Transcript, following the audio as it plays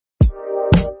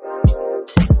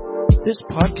This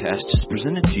podcast is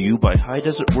presented to you by High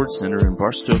Desert Word Center in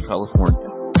Barstow, California.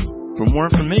 For more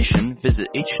information, visit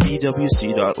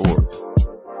hdwc.org.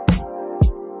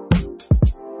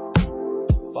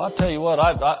 Well, I'll tell you what,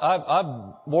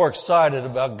 I'm more excited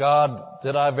about God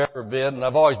than I've ever been, and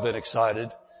I've always been excited.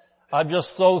 I'm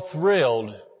just so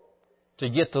thrilled to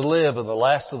get to live in the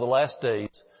last of the last days.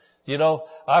 You know,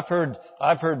 I've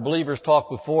heard believers talk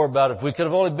before about if we could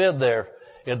have only been there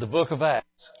in the book of Acts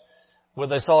when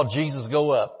they saw Jesus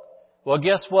go up. Well,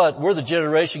 guess what? We're the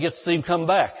generation gets to see him come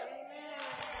back.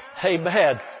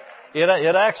 Amen. In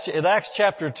Acts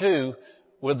chapter 2,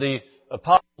 when the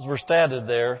apostles were standing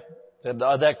there, and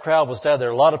that crowd was standing there,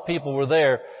 a lot of people were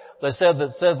there. They said there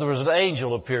was an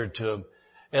angel appeared to him.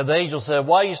 And the angel said,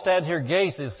 "Why you stand here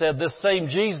gazing?" He said, "This same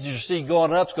Jesus you see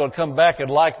going up is going to come back in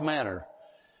like manner."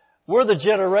 We're the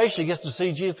generation that gets to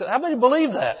see Jesus. How many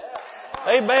believe that?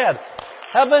 Amen.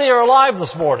 How many are alive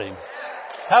this morning?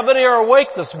 How many are awake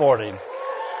this morning?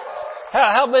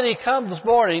 How many come this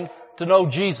morning to know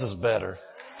Jesus better?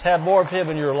 To have more of Him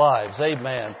in your lives?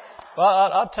 Amen. Well,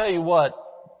 I'll tell you what.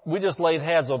 We just laid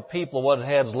hands on people, what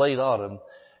hands laid on them.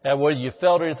 And whether you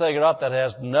felt anything or not, that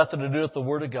has nothing to do with the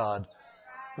Word of God.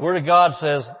 The Word of God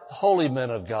says, holy men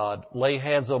of God, lay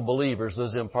hands on believers.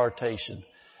 There's impartation.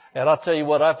 And I'll tell you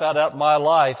what, I found out in my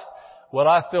life, what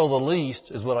I feel the least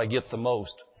is what I get the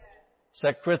most.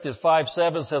 2 Corinthians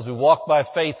 5:7 says we walk by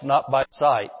faith, not by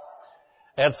sight.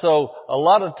 And so a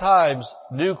lot of times,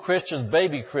 new Christians,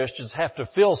 baby Christians have to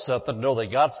feel something to know they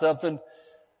got something.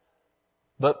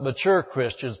 But mature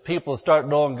Christians, people that start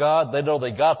knowing God, they know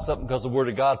they got something because the Word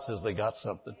of God says they got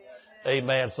something.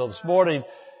 Amen. So this morning,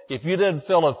 if you didn't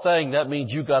feel a thing, that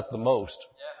means you got the most.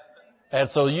 And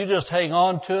so you just hang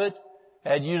on to it,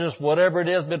 and you just, whatever it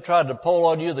is been trying to pull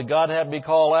on you that God had me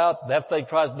call out, that thing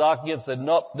tries to knock you and say,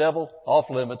 "Nope, devil, off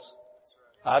limits.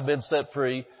 I've been set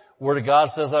free. Word of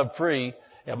God says I'm free,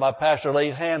 and my pastor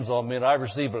laid hands on me, and I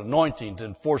received an anointing to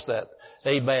enforce that."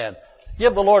 Amen.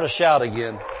 Give the Lord a shout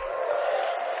again.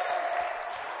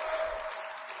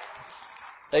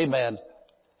 Amen.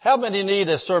 How many need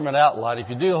a sermon outline? If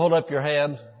you do, hold up your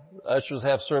hand. Ushers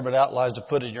have sermon outlines to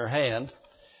put in your hand.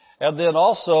 And then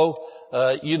also,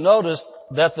 you notice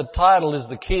that the title is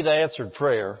The Key to Answered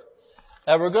Prayer.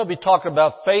 And we're going to be talking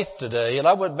about faith today. And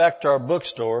I went back to our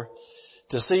bookstore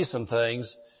to see some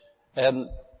things. And,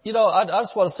 you know, I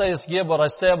just want to say this again, what I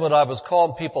said when I was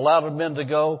calling people out a minute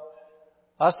ago.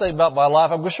 I was thinking about my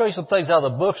life. I'm going to show you some things out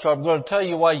of the bookstore. I'm going to tell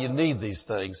you why you need these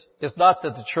things. It's not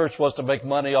that the church wants to make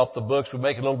money off the books. We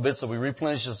make a little bit so we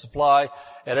replenish the supply,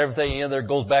 and everything in there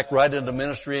goes back right into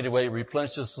ministry anyway.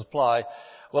 Replenish the supply.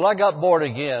 Well, I got born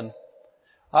again.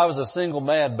 I was a single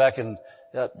man back in,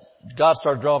 God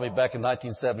started drawing me back in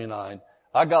 1979.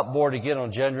 I got born again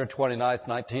on January 29th,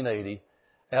 1980.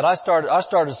 And I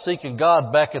started seeking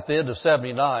God back at the end of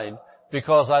 79.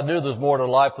 Because I knew there's more to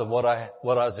life than what I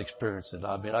was experiencing.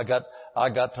 I mean, I got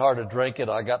tired of drinking.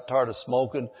 I got tired of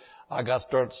smoking. I got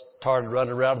tired of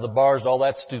running around to the bars and all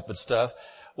that stupid stuff.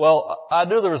 Well, I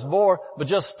knew there was more, but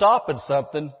just stopping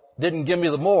something didn't give me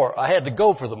the more. I had to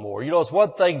go for the more. You know, it's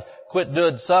one thing quit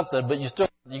doing something, but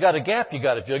you got a gap you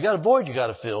got to fill. You got a void you got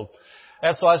to fill.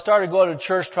 And so I started going to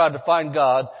church trying to find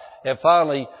God. And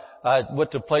finally, I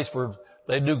went to a place where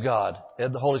they knew God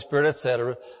and the Holy Spirit,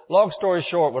 etc. Long story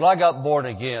short, when I got born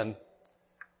again,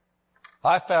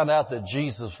 I found out that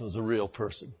Jesus was a real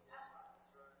person.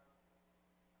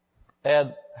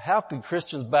 And how can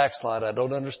Christians backslide? I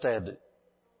don't understand it.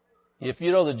 If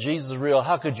you know that Jesus is real,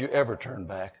 how could you ever turn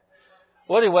back?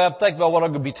 Well, anyway, I'm thinking about what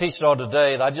I'm going to be teaching on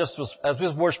today. And as we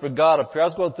was worshiping God up here, I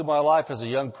was going through my life as a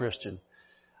young Christian.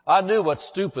 I knew what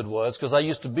stupid was because I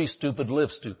used to be stupid,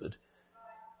 live stupid.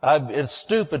 It's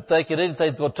stupid thinking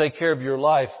anything's going to take care of your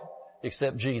life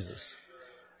except Jesus.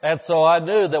 And so I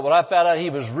knew that when I found out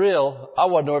He was real, I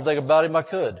wanted to know everything about Him I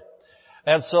could.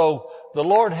 And so the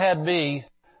Lord had me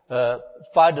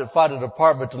find an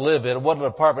apartment to live in. It wasn't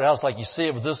an apartment house like you see.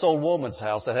 It was this old woman's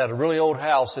house that had a really old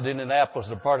house in Indianapolis,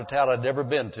 in a part of town I'd never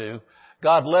been to.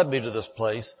 God led me to this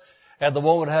place. And the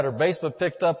woman had her basement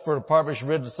picked up for an apartment. She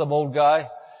rented to some old guy.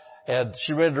 And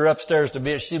she rented her upstairs to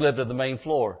me, and she lived on the main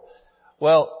floor.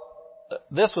 Well,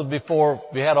 this was before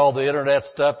we had all the internet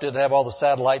stuff, didn't have all the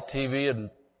satellite TV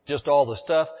and just all the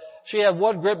stuff. She had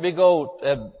one great big old,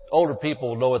 and older people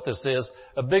will know what this is,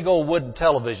 a big old wooden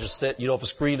television set, you know, with a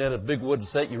screen in it, a big wooden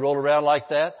set, you roll around like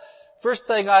that. First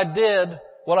thing I did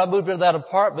when I moved into that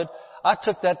apartment, I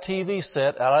took that TV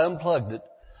set and I unplugged it.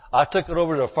 I took it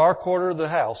over to the far corner of the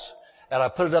house and I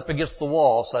put it up against the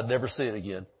wall so I'd never see it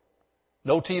again.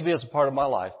 No TV is a part of my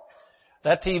life.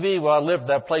 That TV, when I lived in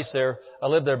that place there, I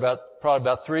lived there about probably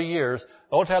about 3 years.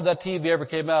 The only time that TV ever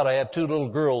came out, I had 2 little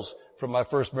girls from my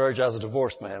first marriage. I was a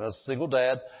divorced man. I was a single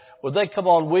dad. When they come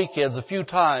on weekends, a few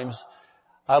times,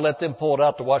 I let them pull it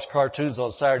out to watch cartoons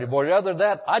on Saturday morning. Other than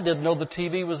that, I didn't know the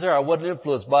TV was there. I wasn't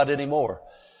influenced by it anymore.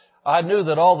 I knew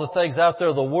that all the things out there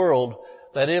in the world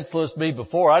that influenced me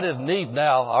before, I didn't need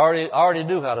now. I already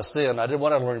knew how to sin. I didn't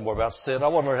want to learn any more about sin. I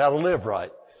wanted to learn how to live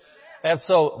right. And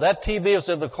so that TV was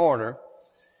in the corner,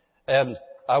 and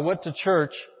I went to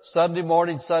church Sunday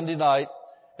morning, Sunday night,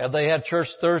 and they had church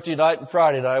Thursday night and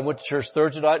Friday night. I went to church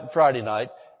Thursday night and Friday night.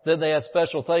 Then they had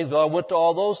special things, but I went to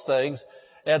all those things.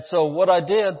 And so what I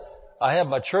did, I had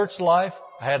my church life,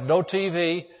 I had no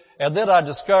TV, and then I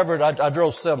discovered I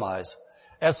drove semis.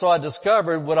 And so I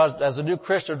discovered when as a new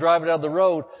Christian driving down the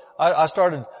road, I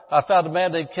found a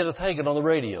man named Kenneth Hagin on the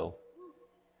radio.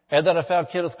 And then I found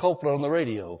Kenneth Copeland on the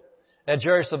radio. And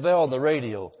Jerry Savelle on the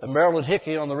radio. And Marilyn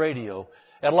Hickey on the radio.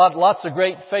 And lots of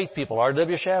great faith people.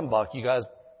 R.W. Shambach, you guys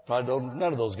probably know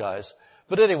none of those guys.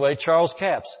 But anyway, Charles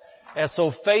Capps. And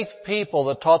so faith people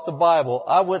that taught the Bible,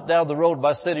 I went down the road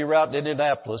by city route in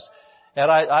Indianapolis, and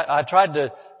I tried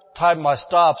to time my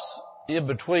stops in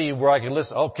between where I can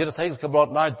listen. Oh, Kenneth Hagin's coming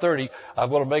on at 9:30. I'm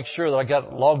going to make sure that I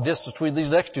got long distance between these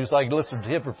next two so I can listen to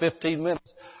him for 15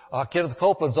 minutes. Kenneth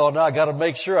Copeland's on now. I got to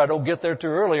make sure I don't get there too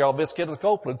early or I'll miss Kenneth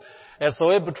Copeland. And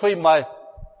so in between my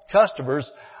customers,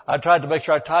 I tried to make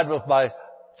sure I tied with my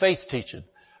faith teaching.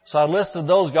 So I listened to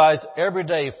those guys every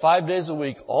day, 5 days a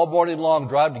week, all morning long,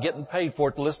 driving, getting paid for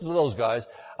it to listen to those guys.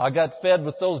 I got fed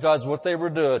with those guys, what they were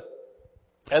doing.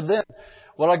 And then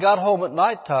when I got home at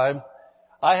nighttime,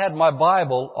 I had my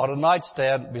Bible on a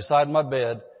nightstand beside my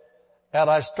bed, and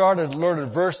I started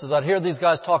learning verses. I'd hear these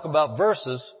guys talk about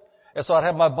verses, and so I'd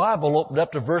have my Bible opened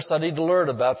up to verses I need to learn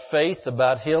about faith,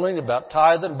 about healing, about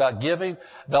tithing, about giving,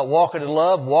 about walking in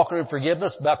love, walking in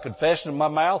forgiveness, about confession in my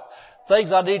mouth.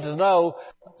 Things I need to know.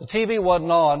 The TV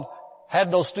wasn't on, had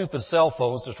no stupid cell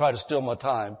phones to try to steal my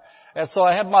time. And so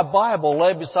I had my Bible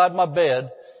laid beside my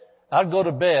bed. I'd go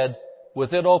to bed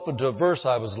with it open to a verse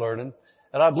I was learning.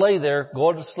 And I'd lay there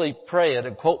going to sleep praying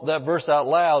and quoting that verse out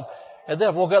loud. And then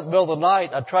if I woke up in the middle of the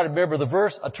night, I'd try to remember the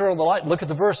verse. I'd turn on the light and look at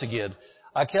the verse again.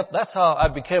 That's how I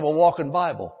became a walking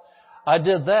Bible. I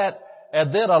did that.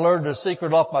 And then I learned a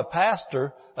secret off my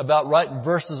pastor about writing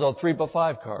verses on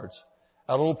 3x5 cards.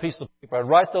 A little piece of paper. I'd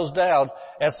write those down.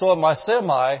 And so in my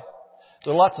semi,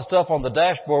 there's lots of stuff on the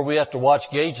dashboard. We have to watch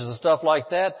gauges and stuff like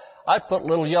that. I'd put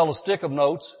little yellow stick-em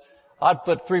notes. I'd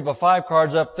put 3x5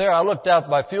 cards up there. I looked out at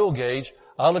my fuel gauge.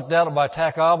 I looked down at my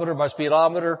tachometer, my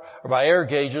speedometer, or my air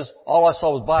gauges. All I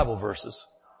saw was Bible verses.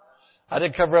 I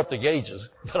didn't cover up the gauges,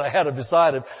 but I had them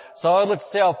beside it. So I looked to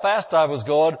see how fast I was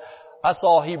going. I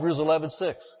saw Hebrews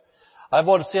 11:6. I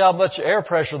wanted to see how much air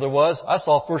pressure there was. I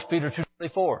saw 1 Peter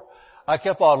 2:24. I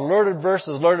kept on learning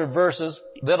verses.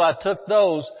 Then I took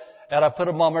those and I put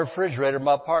them on my refrigerator in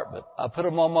my apartment. I put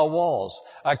them on my walls.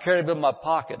 I carried them in my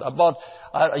pocket.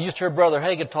 I used to hear Brother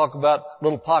Hagin talk about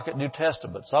little pocket New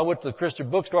Testaments. So I went to the Christian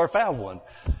bookstore, I found one.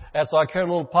 And so I carried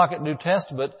a little pocket New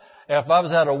Testament. And if I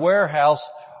was at a warehouse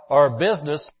or a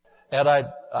business and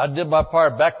I did my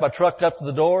part, backed my truck up to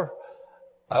the door,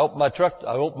 I opened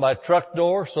my truck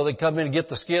door so they'd come in and get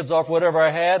the skids off whatever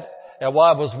I had. And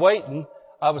while I was waiting,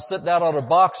 I was sitting down on a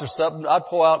box or something. I'd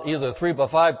pull out either a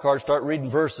 3x5 card, start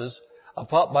reading verses. I'd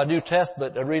pull out my New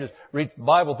Testament and read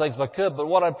Bible things if I could. But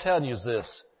what I'm telling you is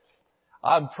this.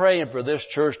 I'm praying for this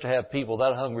church to have people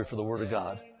that hungry for the Word of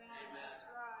God.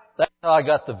 That's how I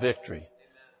got the victory.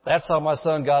 That's how my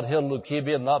son got healed of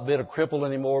leukemia and not been a cripple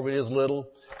anymore when he was little.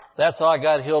 That's how I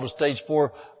got healed of stage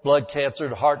 4 blood cancer,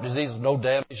 heart disease with no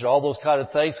damage, and all those kind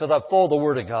of things, because I'm full of the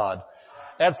Word of God.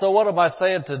 And so what am I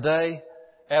saying today?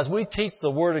 As we teach the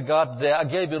Word of God today, I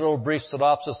gave you a little brief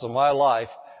synopsis of my life.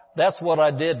 That's what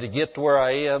I did to get to where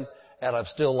I am, and I'm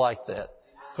still like that.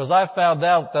 Because I found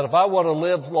out that if I want to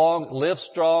live long, live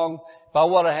strong, if I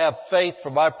want to have faith for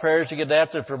my prayers to get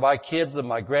answered for my kids and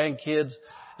my grandkids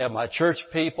and my church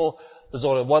people, there's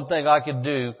only one thing I can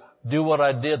do what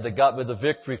I did that got me the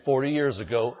victory 40 years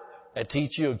ago, and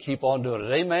teach you and keep on doing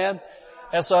it. Amen?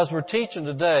 And so as we're teaching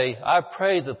today, I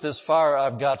pray that this fire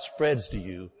I've got spreads to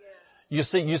you. You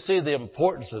see the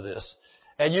importance of this.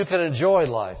 And you can enjoy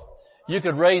life. You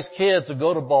can raise kids and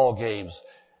go to ball games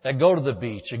and go to the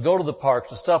beach and go to the parks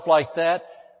and stuff like that.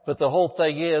 But the whole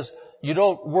thing is, you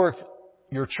don't work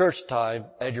your church time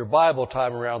and your Bible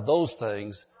time around those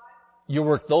things. You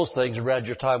work those things around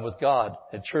your time with God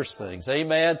and church things.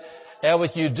 Amen? And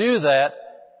when you do that,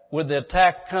 when the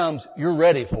attack comes, you're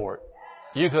ready for it.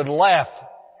 You can laugh.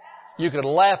 You can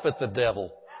laugh at the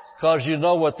devil. Because you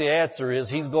know what the answer is.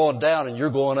 He's going down and you're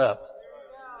going up.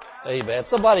 Amen.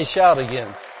 Somebody shout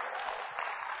again.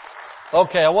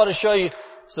 Okay, I want to show you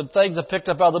some things I picked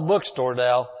up out of the bookstore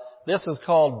now. This is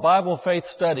called Bible Faith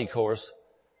Study Course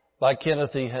by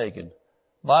Kenneth E. Hagin.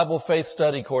 Bible Faith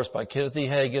Study Course by Kenneth E.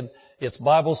 Hagin. It's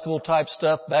Bible school type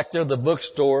stuff back there in the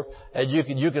bookstore, and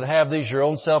you can have these your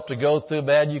own self to go through,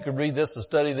 man. You can read this and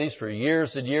study these for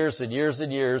years and years and years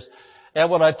and years. And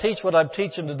when I teach what I'm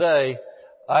teaching today,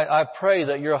 I pray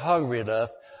that you're hungry enough.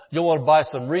 You'll want to buy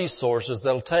some resources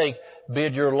that'll be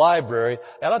in your library.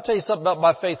 And I'll tell you something about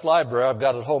my faith library. I've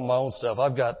got at home my own stuff.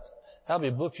 I've got, how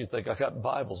many books you think I got in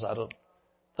Bibles? I don't,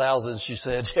 thousands, she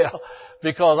said, yeah.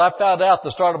 Because I found out at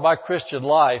the start of my Christian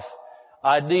life,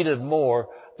 I needed more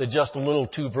than just a little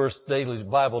 2-verse daily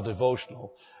Bible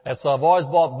devotional. And so I've always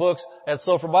bought books. And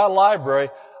so for my library,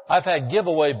 I've had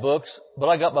giveaway books, but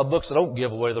I got my books that don't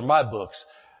give away. They're my books.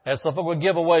 And so if I'm going to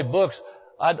give away books,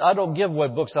 I don't give away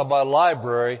books out of my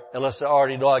library unless I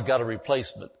already know I got a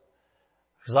replacement.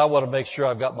 Because I want to make sure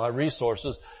I've got my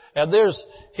resources. And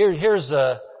here's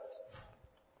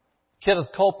Kenneth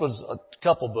Copeland's a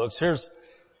couple books. Here's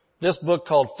this book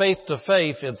called Faith to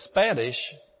Faith in Spanish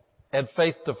and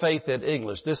Faith to Faith in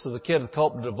English. This is the Kenneth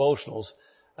Copeland devotionals.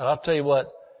 And I'll tell you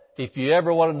what, if you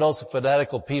ever want to know some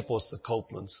fanatical people, it's the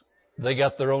Copelands. They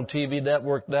got their own TV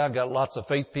network now, got lots of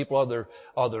faith people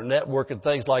on their network and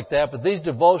things like that. But these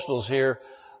devotionals here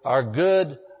are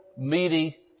good,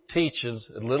 meaty teachings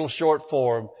in little short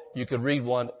form. You can read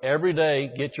one every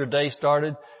day, get your day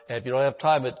started. And if you don't have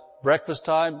time at breakfast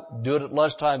time, do it at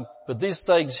lunchtime. But these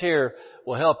things here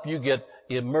will help you get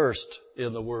immersed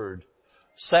in the Word,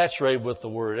 saturated with the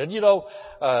Word. And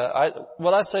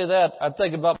when I say that, I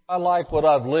think about my life, what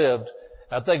I've lived.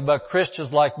 I think about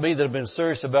Christians like me that have been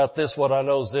serious about this. What I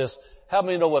know is this. How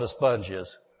many know what a sponge is?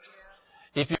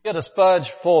 If you get a sponge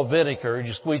full of vinegar,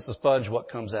 you squeeze the sponge, what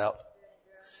comes out?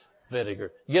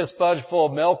 Vinegar. You get a sponge full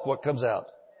of milk, what comes out?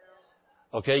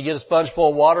 Okay, you get a sponge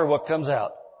full of water, what comes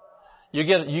out? You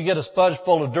get a sponge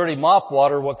full of dirty mop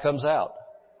water, what comes out?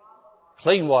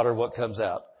 Clean water, what comes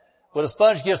out? When a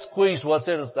sponge gets squeezed, what's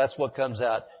in it? That's what comes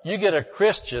out. You get a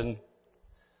Christian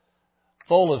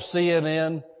full of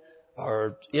CNN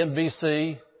or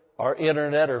NBC or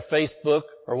Internet or Facebook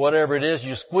or whatever it is,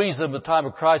 you squeeze them at the time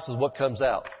of crisis, what comes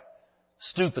out?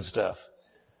 Stupid stuff.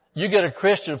 You get a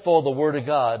Christian full of the Word of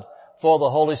God, full of the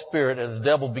Holy Spirit, and the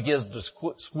devil begins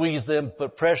to squeeze them,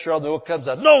 put pressure on them, what comes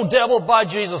out? No, devil, by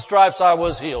Jesus' stripes I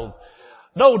was healed.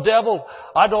 No, devil,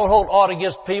 I don't hold aught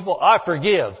against people, I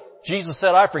forgive. Jesus said,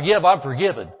 I forgive, I'm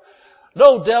forgiven.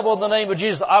 No, devil, in the name of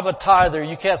Jesus, I'm a tither.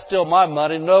 You can't steal my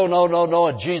money. No.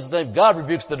 In Jesus' name, God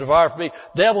rebukes the devourer for me.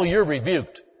 Devil, you're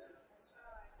rebuked.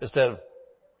 Instead of,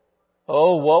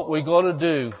 oh, what we going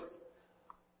to do?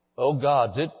 Oh, God,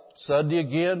 is it Sunday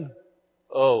again?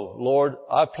 Oh, Lord,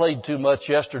 I played too much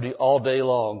yesterday all day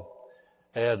long.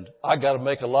 And I got to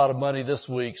make a lot of money this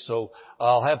week, so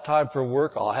I'll have time for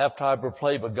work. I'll have time for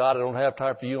play, but God, I don't have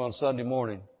time for you on Sunday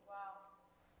morning.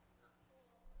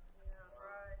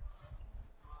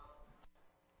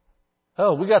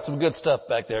 Oh, we got some good stuff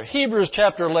back there. Hebrews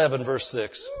chapter 11, verse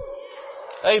 6.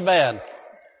 Amen.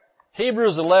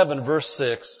 Hebrews 11, verse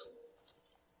 6.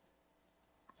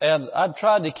 And I've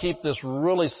tried to keep this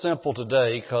really simple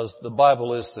today because the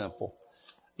Bible is simple.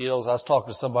 I was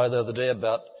talking to somebody the other day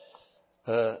about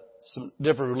some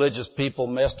different religious people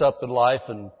messed up in life,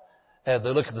 and they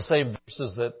look at the same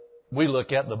verses that we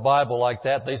look at in the Bible like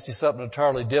that. They see something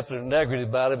entirely different and negative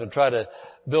about it and try to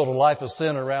build a life of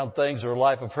sin around things or a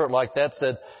life of hurt like that.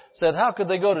 Said, how could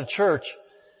they go to church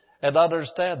and not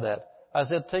understand that? I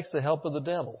said, it takes the help of the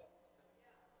devil.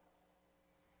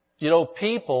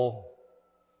 People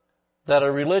that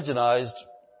are religionized,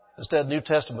 instead of New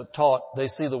Testament taught, they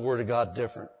see the Word of God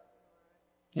different.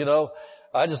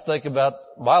 I just think about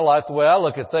my life, the way I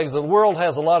look at things. The world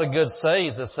has a lot of good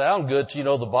sayings that sound good to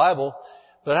the Bible,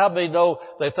 but how many know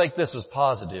they think this is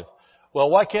positive? Well,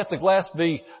 why can't the glass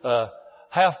be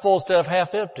half full instead of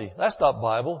half empty? That's not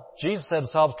Bible. Jesus said in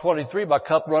Psalms 23, my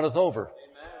cup runneth over.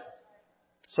 Amen.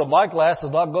 So my glass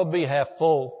is not going to be half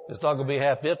full. It's not going to be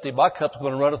half empty. My cup's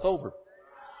going to runneth over.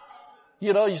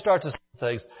 You start to see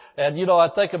things. And, I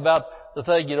think about the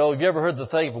thing, have you ever heard the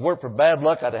thing, if it weren't for bad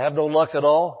luck, I'd have no luck at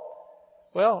all?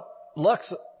 Well,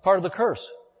 luck's part of the curse.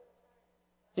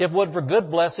 If it wasn't for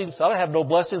good blessings, I'd have no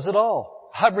blessings at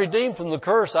all. I'm redeemed from the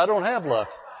curse. I don't have luck.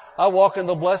 I walk in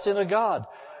the blessing of God.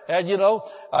 And,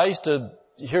 I used to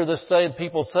hear this saying,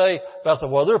 people say, I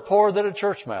said, well, they're poorer than a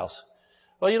church mouse.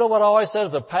 Well, you know what I always said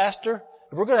as a pastor?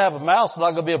 If we're going to have a mouse, it's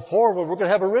not going to be a poor one. We're going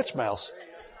to have a rich mouse.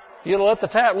 Let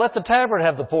the tavern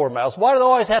have the poor mouse. Why do they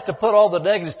always have to put all the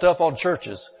negative stuff on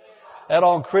churches? and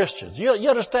on Christians. You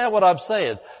understand what I'm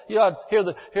saying? You know, I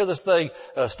hear this thing,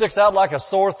 sticks out like a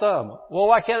sore thumb. Well,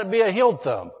 why can't it be a healed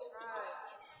thumb?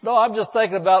 No, I'm just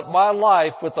thinking about my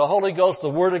life with the Holy Ghost, the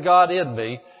Word of God in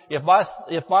me. If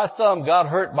my thumb got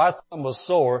hurt, my thumb was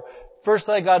sore, first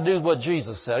thing I do is what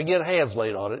Jesus said. I get hands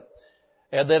laid on it,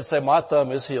 and then say, my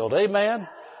thumb is healed. Amen?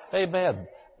 Amen.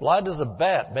 Blind as a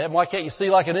bat, man. Why can't you see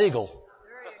like an eagle?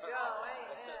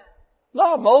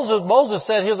 No, Moses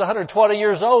said he was 120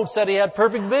 years old, said he had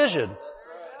perfect vision.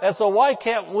 And so why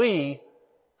can't we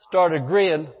start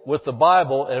agreeing with the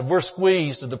Bible, and we're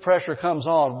squeezed and the pressure comes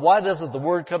on? Why doesn't the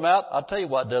Word come out? I'll tell you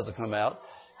why it doesn't come out.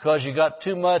 Because you got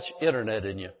too much internet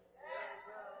in you.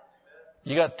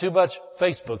 You got too much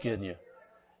Facebook in you.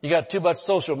 You got too much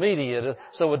social media in it.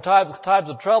 So when times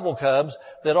of trouble comes,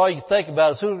 then all you think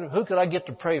about is who can I get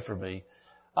to pray for me?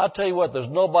 I'll tell you what, there's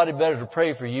nobody better to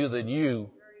pray for you than you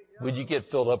when you get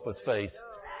filled up with faith.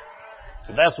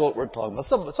 So that's what we're talking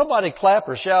about. Somebody clap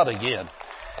or shout again.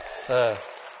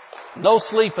 No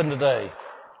sleeping today.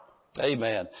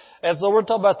 Amen. And so we're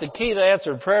talking about the key to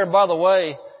answered prayer. And by the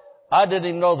way, I didn't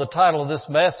even know the title of this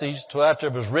message till after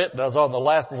it was written. I was on the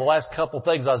last couple of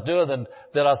things I was doing, and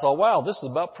then I thought, wow, this is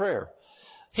about prayer.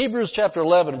 Hebrews chapter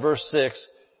 11 verse 6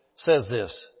 says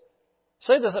this.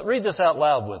 Say this, read this out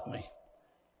loud with me.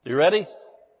 You ready?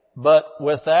 But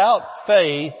without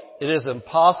faith it is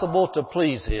impossible to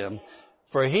please Him.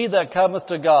 For he that cometh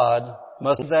to God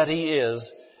must believe that He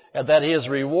is, and that He is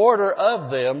rewarder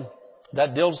of them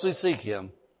that diligently seek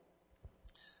Him.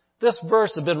 This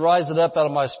verse has been rising up out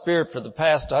of my spirit for the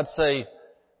past, I'd say,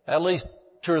 at least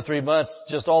 2 or 3 months,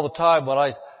 just all the time when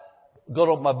I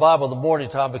go to my Bible in the morning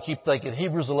time, I keep thinking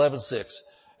Hebrews 11:6.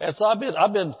 And so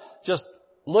I've been just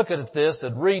looking at this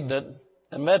and reading it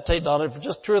and meditating on it for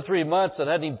just 2 or 3 months, and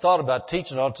I hadn't even thought about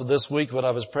teaching on it until this week when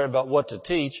I was praying about what to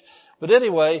teach. But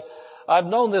anyway, I've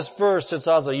known this verse since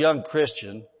I was a young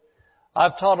Christian.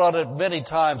 I've taught on it many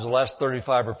times the last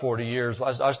 35 or 40 years.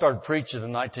 I started preaching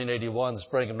in 1981, the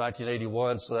spring of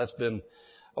 1981, so that's been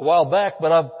a while back.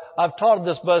 But I've taught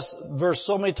this verse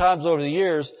so many times over the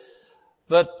years,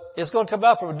 but it's going to come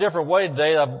out from a different way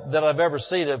today than I've ever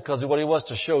seen it because of what He wants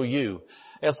to show you.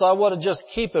 And so I want to just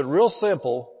keep it real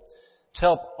simple to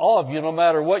help all of you, no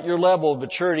matter what your level of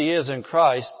maturity is in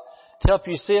Christ, to help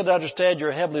you see and understand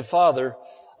your Heavenly Father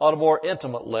on a more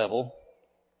intimate level,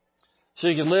 so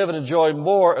you can live and enjoy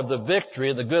more of the victory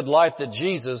and the good life that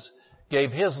Jesus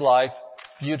gave His life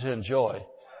for you to enjoy.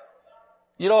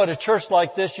 You know, in a church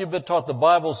like this, you've been taught the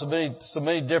Bible so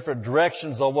many different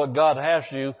directions on what God has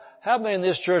for you. How many in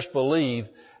this church believe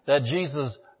that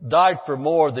Jesus died for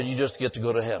more than you just get to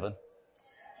go to heaven?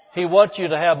 He wants you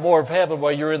to have more of heaven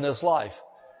while you're in this life.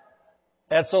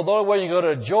 And so the only way you're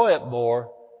going to enjoy it more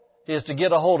is to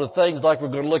get a hold of things like we're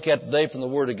going to look at today from the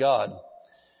Word of God.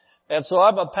 And so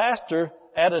I'm a pastor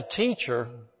and a teacher.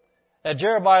 At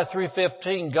Jeremiah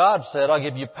 3:15, God said, I'll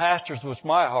give you pastors with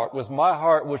my heart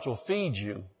which will feed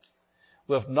you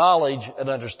with knowledge and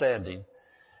understanding.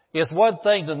 It's one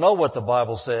thing to know what the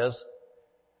Bible says.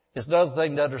 It's another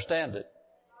thing to understand it.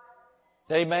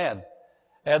 Amen.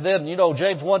 And then, you know,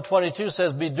 James 1:22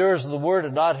 says, be doers of the word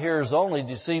and not hearers only,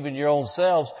 deceiving your own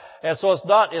selves. And so it's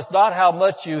not how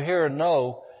much you hear and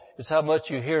know, it's how much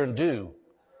you hear and do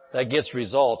that gets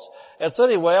results. And so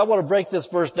anyway, I want to break this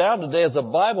verse down today as a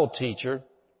Bible teacher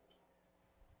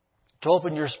to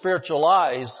open your spiritual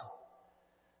eyes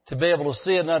to be able to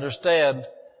see and understand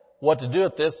what to do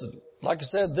with this. Like I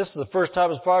said, this is the first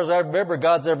time as far as I remember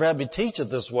God's ever had me teach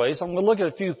it this way. So I'm going to look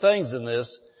at a few things in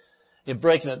this in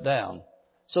breaking it down.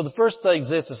 So the first thing is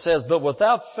this, it says, but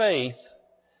without faith,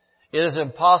 it is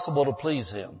impossible to please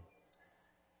Him.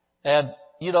 And,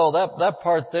 you know, that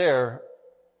part there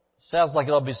sounds like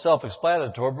it'll be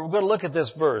self-explanatory, but we're going to look at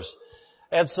this verse.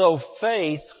 And so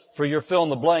faith, for your fill in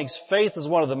the blanks, faith is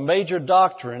one of the major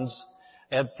doctrines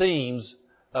and themes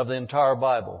of the entire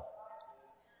Bible.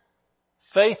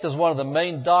 Faith is one of the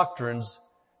main doctrines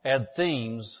and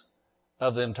themes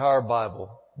of the entire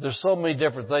Bible. There's so many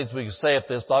different things we can say at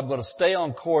this, but I'm going to stay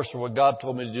on course for what God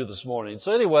told me to do this morning.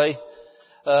 So anyway,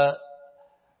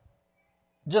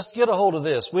 just get a hold of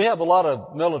this. We have a lot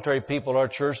of military people in our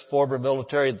church, former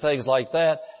military and things like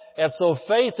that. And so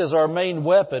faith is our main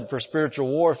weapon for spiritual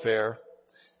warfare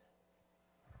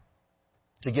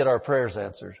to get our prayers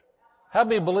answered. How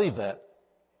many believe that?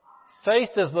 Faith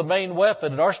is the main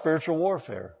weapon in our spiritual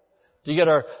warfare to get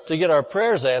our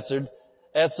prayers answered.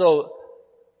 And so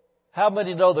how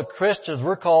many know that Christians,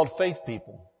 we're called faith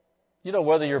people? You know,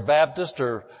 whether you're Baptist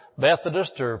or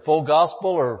Methodist or full gospel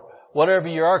or whatever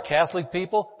you are, Catholic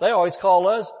people, they always call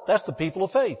us, that's the people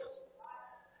of faith.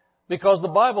 Because the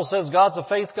Bible says God's a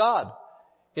faith God.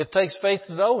 It takes faith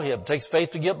to know Him. It takes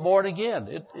faith to get born again.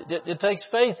 It takes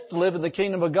faith to live in the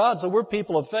kingdom of God. So we're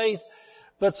people of faith.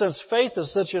 But since faith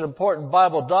is such an important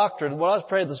Bible doctrine, when I was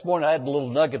praying this morning, I had a little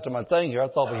nugget to my thing here I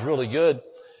thought was really good.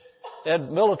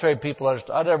 And military people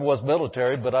understand. I never was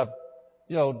military, but I've,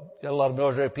 got a lot of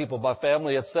military people in my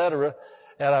family, etc.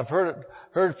 And I've heard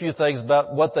a few things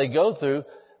about what they go through.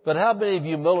 But how many of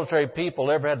you military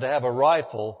people ever had to have a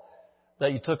rifle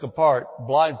that you took apart,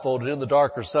 blindfolded in the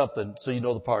dark or something, so you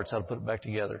know the parts, how to put it back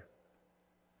together?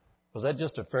 Was that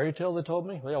just a fairy tale they told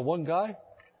me? Well, one guy?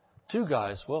 2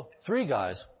 guys? Well, 3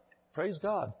 guys. Praise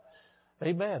God.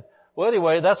 Amen. Well,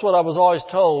 anyway, that's what I was always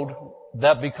told,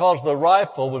 that because the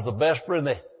rifle was the best friend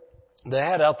they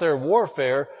had out there in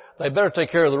warfare, they better take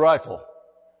care of the rifle.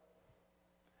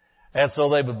 And so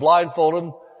they would blindfold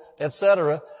them,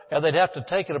 etc., and they'd have to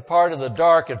take it apart in the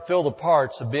dark and fill the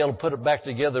parts and be able to put it back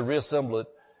together, reassemble it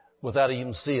without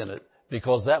even seeing it,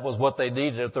 because that was what they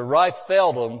needed. If the rifle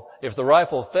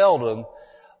failed them,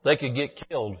 they could get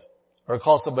killed or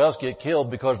cause somebody else get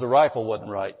killed because the rifle wasn't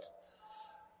right.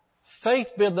 Faith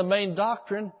being the main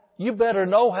doctrine, you better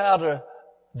know how to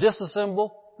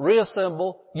disassemble,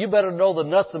 reassemble. You better know the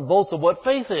nuts and bolts of what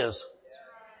faith is.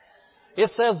 It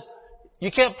says you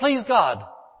can't please God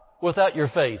without your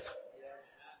faith.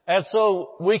 And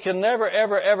so we can never,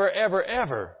 ever, ever, ever,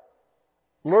 ever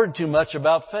learn too much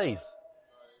about faith.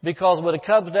 Because when it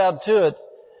comes down to it,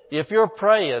 if you're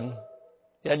praying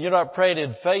and you're not praying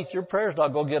in faith, your prayer's not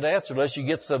going to get answered unless you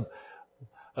get some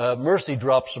mercy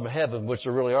drops from heaven, which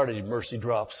there really aren't any mercy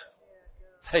drops.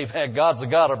 Amen. God's a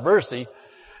God of mercy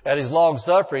and He's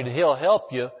long-suffering and He'll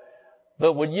help you.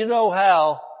 But when you know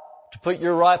how to put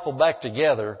your rifle back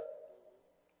together,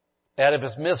 and if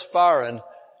it's misfiring,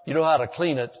 you know how to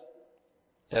clean it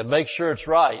and make sure it's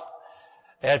right.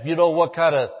 And if you know what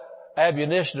kind of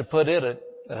ammunition to put in it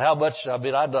and how much, I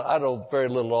know very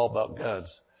little all about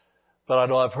guns, but I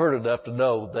know I've heard enough to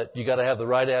know that you got to have the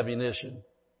right ammunition.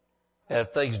 And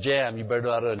if things jam, you better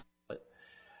know how to undo it.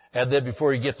 And then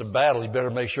before you get to battle, you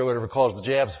better make sure whatever caused the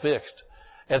jam's fixed,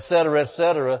 etc.,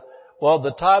 etc. Well,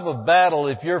 the time of battle,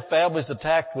 if your family's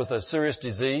attacked with a serious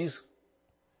disease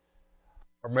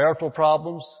or marital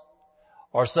problems,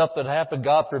 or something happened,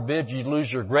 God forbid, you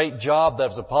lose your great job. That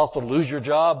was impossible to lose your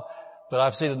job. But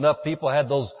I've seen enough people had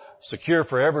those secure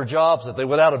forever jobs that they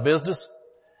went out of business.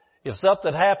 If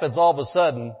something happens all of a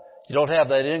sudden, you don't have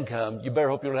that income, you better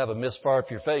hope you don't have a misfire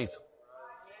of your faith.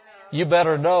 You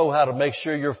better know how to make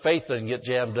sure your faith doesn't get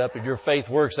jammed up and your faith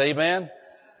works. Amen?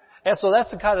 And so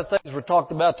that's the kind of things we're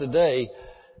talking about today,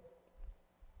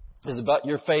 is about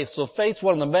your faith. So faith's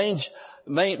one of the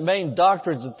main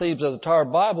doctrines and themes of the entire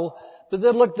Bible. But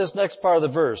then look at this next part of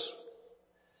the verse.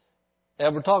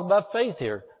 And we're talking about faith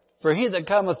here. For he that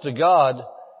cometh to God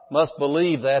must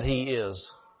believe that He is.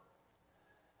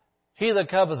 He that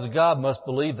cometh to God must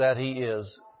believe that He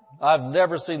is. I've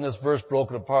never seen this verse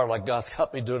broken apart like God's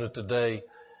got me doing it today.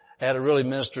 And it really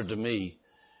ministered to me.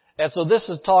 And so this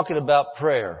is talking about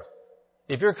prayer.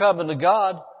 If you're coming to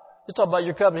God, it's talking about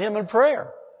you're coming to Him in prayer.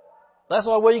 That's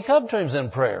the only way you come to Him is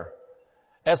in prayer.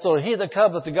 And so he that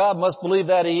cometh to God must believe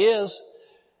that He is.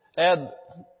 And,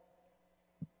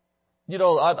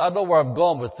 I know where I'm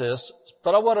going with this,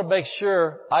 but I want to make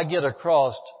sure I get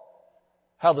across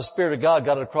how the Spirit of God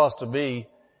got it across to me,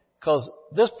 because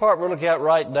this part we're looking at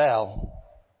right now,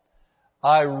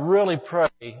 I really pray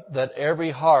that every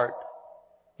heart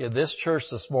in this church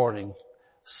this morning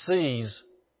sees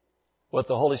what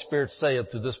the Holy Spirit's saying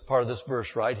through this part of this verse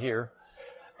right here.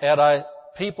 And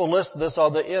people listen to this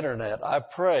on the internet. I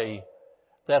pray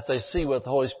that they see what the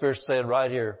Holy Spirit's saying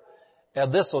right here.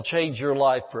 And this will change your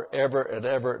life forever and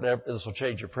ever and ever. This will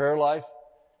change your prayer life.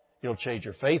 It'll change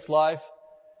your faith life.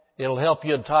 It'll help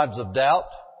you in times of doubt.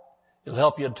 It'll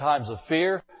help you in times of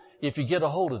fear if you get a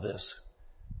hold of this.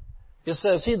 It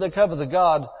says, he that cometh to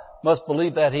God must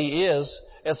believe that He is.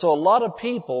 And so a lot of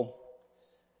people,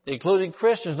 including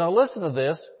Christians, now listen to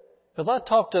this, because I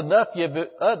talked to enough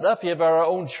of you of our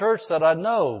own church that I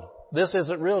know this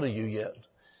isn't real to you yet.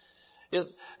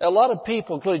 A lot of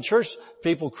people, including church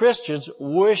people, Christians,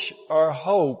 wish or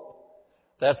hope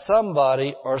that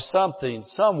somebody or something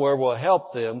somewhere will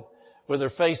help them when they're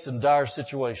faced in dire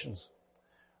situations.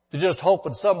 They're just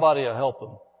hoping somebody will help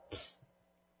them.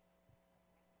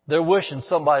 They're wishing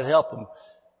somebody to help them.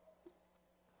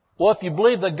 Well, if you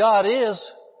believe that God is,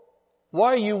 why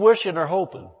are you wishing or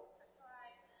hoping?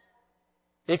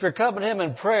 If you're coming to Him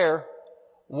in prayer,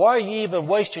 why are you even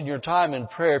wasting your time in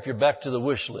prayer if you're back to the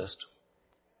wish list?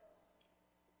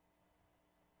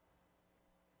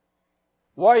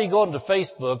 Why are you going to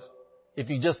Facebook if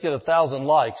you just get 1,000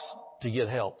 likes to get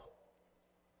help?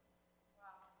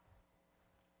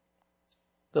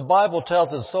 The Bible tells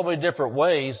us in so many different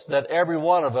ways that every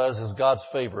one of us is God's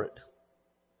favorite.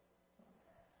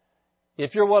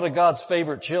 If you're one of God's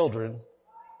favorite children,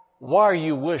 why are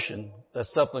you wishing that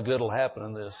something good will happen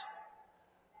in this?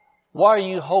 Why are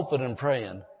you hoping and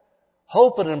praying?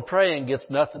 Hoping and praying gets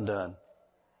nothing done.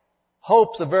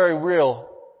 Hope's a very real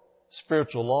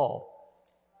spiritual law.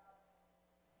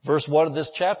 Verse 1 of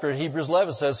this chapter in Hebrews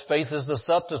 11 says, faith is the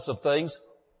substance of things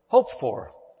hoped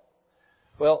for.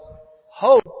 Well,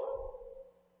 hope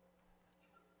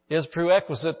is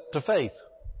prerequisite to faith.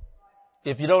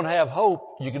 If you don't have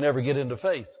hope, you can never get into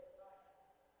faith.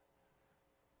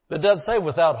 It doesn't say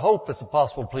without hope it's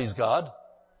impossible to please God. It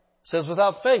says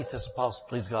without faith it's impossible to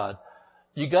please God.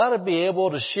 You got to be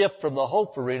able to shift from the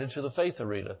hope arena to the faith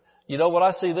arena. You know, when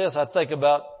I see this, I think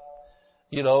about,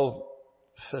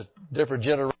 a different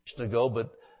generation ago, but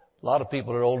a lot of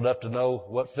people are old enough to know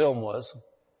what film was,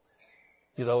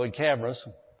 in cameras.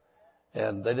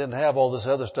 And they didn't have all this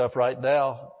other stuff right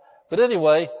now. But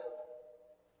anyway,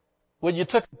 when you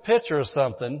took a picture of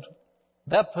something,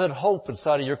 that put hope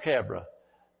inside of your camera.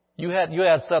 You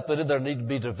had something in there that needed to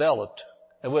be developed.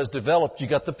 And when it's developed, you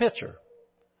got the picture.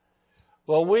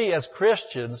 Well, we as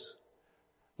Christians,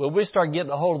 when we start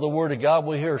getting a hold of the Word of God,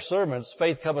 we hear sermons,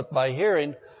 faith cometh by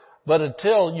hearing. But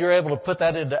until you're able to put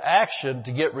that into action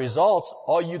to get results,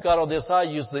 all you got on this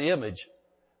side is the image.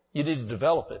 You need to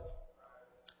develop it.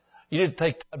 You need to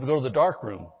take time to go to the dark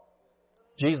room.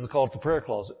 Jesus called it the prayer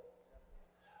closet.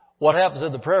 What happens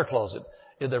in the prayer closet?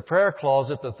 In the prayer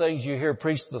closet, the things you hear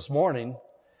preached this morning,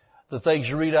 the things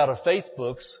you read out of faith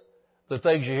books, the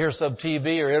things you hear some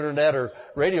TV or internet or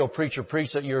radio preacher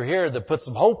preach that you're hearing that puts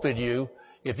some hope in you,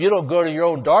 if you don't go to your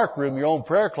own dark room, your own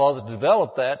prayer closet,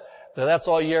 develop that, then that's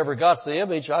all you ever got's the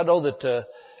image. I know that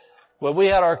when we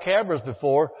had our cameras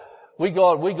before, we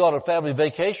go on a family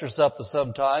vacation or something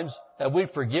sometimes, and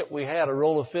we'd forget we had a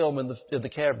roll of film in the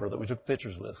camera that we took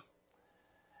pictures with.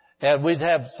 And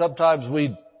sometimes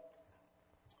we'd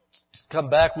come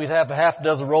back, we'd have a half a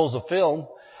dozen rolls of film,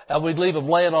 and we'd leave them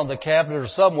laying on the cabinet or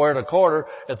somewhere in a corner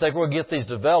and think we're going to get these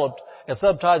developed. And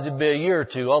sometimes it'd be a year or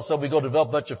two. Also, we go develop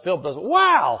a bunch of film.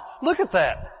 Wow! Look at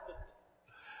that!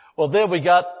 Well, then we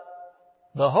got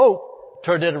the hope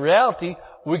turned into reality.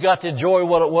 We got to enjoy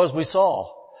what it was we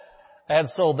saw. And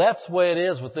so that's the way it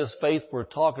is with this faith we're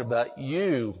talking about.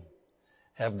 You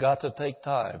have got to take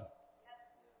time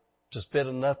to spend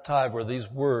enough time where these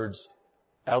words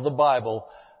out of the Bible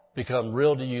become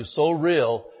real to you, so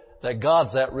real that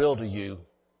God's that real to you,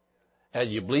 and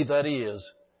you believe that He is.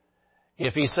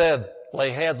 If He said,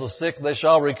 lay hands on the sick and they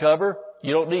shall recover,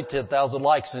 you don't need 10,000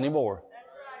 likes anymore.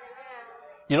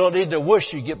 You don't need to wish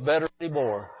you get better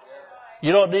anymore.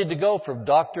 You don't need to go from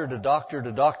doctor to doctor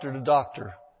to doctor to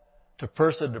doctor, to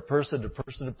person to person to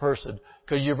person to person,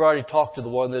 because you've already talked to the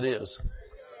one that is.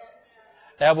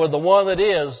 And when the one that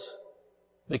is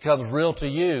becomes real to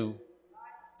you,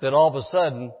 then all of a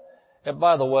sudden, and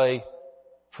by the way,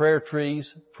 prayer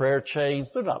trees, prayer chains,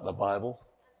 they're not in the Bible.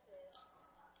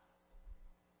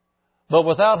 But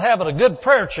without having a good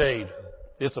prayer chain,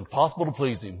 it's impossible to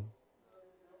please Him.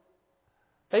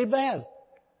 Amen.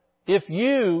 If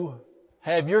you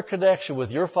have your connection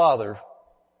with your Father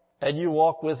and you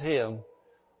walk with Him,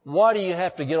 why do you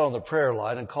have to get on the prayer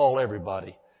line and call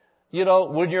everybody?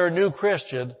 When you're a new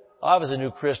Christian, I was a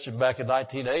new Christian back in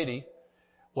 1980.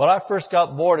 When I first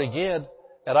got born again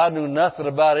and I knew nothing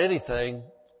about anything,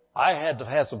 I had to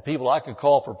have some people I could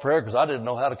call for prayer because I didn't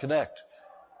know how to connect.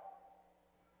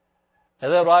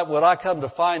 And then when I come to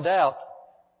find out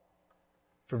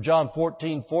from John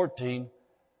 14:14,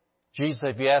 Jesus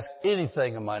said, if you ask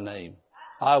anything in my name,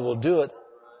 I will do it.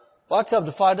 Well, I come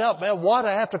to find out, man, why do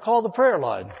I have to call the prayer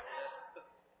line?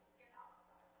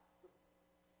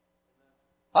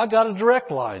 I got a direct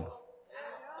line.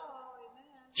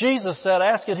 Jesus said,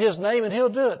 ask in His name and He'll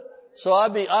do it. So I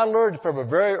learned from a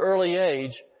very early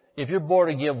age, if you're born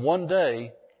again one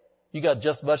day, you got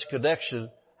just as much connection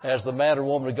as the man or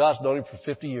woman of God's known Him for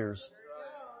 50 years.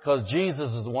 Because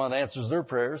Jesus is the one that answers their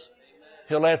prayers.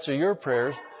 He'll answer your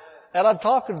prayers. And I'm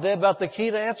talking today about the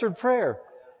key to answered prayer.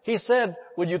 He said,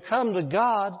 when you come to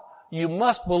God, you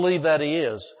must believe that He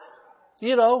is.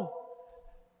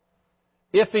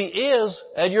 If He is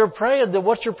and you're praying, then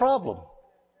what's your problem?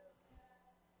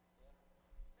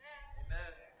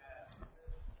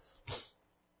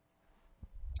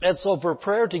 And so for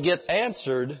prayer to get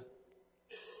answered,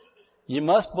 you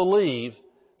must believe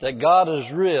that God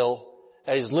is real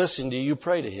and He's listening to you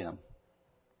pray to Him.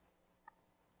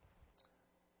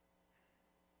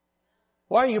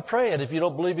 Why are you praying if you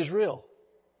don't believe He's real?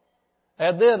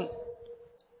 And then,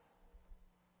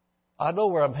 I know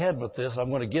where I'm heading with this. I'm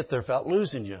going to get there without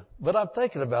losing you. But I'm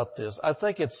thinking about this. I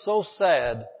think it's so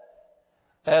sad,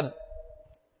 and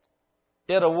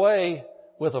in a way,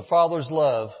 with a father's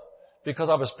love, because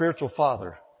I'm a spiritual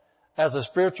father. As a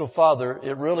spiritual father,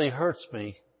 it really hurts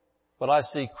me when I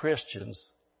see Christians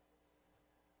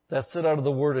that sit under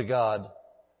the Word of God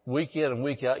week in and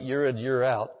week out, year in, year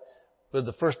out. But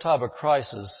the first time of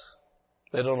crisis,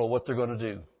 they don't know what they're going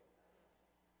to do.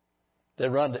 They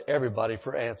run to everybody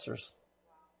for answers.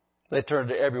 They turn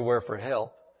to everywhere for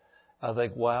help. I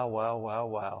think, wow, wow, wow,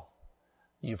 wow.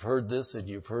 You've heard this and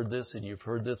you've heard this and you've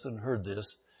heard this and heard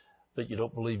this, but you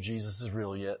don't believe Jesus is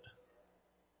real yet.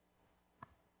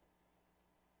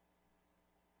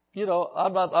 You know,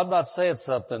 I'm not saying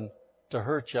something to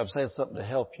hurt you. I'm saying something to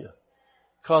help you.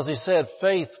 Because he said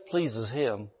faith pleases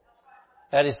him.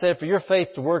 And he said for your faith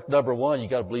to work, number one, you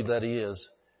got to believe that he is.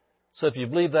 So if you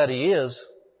believe that he is,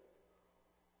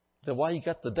 then why you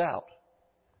got the doubt?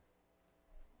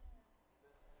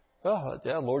 Well,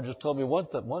 yeah, the Lord just told me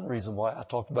one reason why. I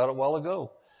talked about it a while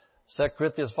ago. 2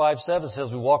 Corinthians 5:7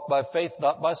 says we walk by faith,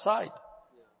 not by sight.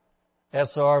 And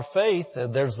so our faith,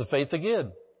 and there's the faith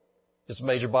again. It's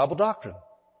major Bible doctrine.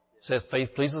 It says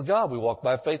faith pleases God. We walk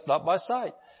by faith, not by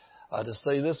sight. I just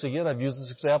say this again. I've used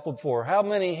this example before. How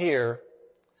many here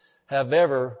have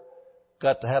ever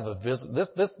got to have a visit?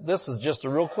 This is just a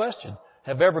real question.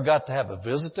 Have ever got to have a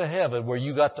visit to heaven where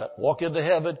you got to walk into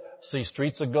heaven, see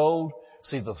streets of gold,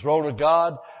 see the throne of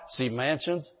God, see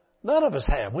mansions? None of us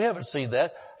have. We haven't seen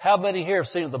that. How many here have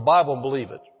seen it in the Bible and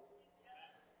believe it?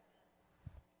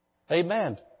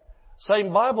 Amen.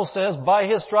 Same Bible says, by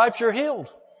His stripes you're healed.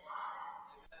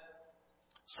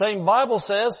 Same Bible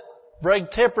says, bring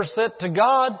 10% to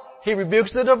God, He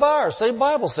rebukes the devourer. Same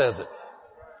Bible says it.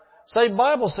 Same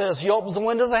Bible says He opens the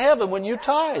windows of heaven when you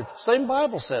tithe. Same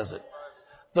Bible says it.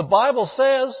 The Bible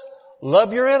says,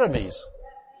 love your enemies.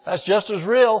 That's just as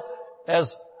real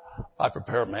as I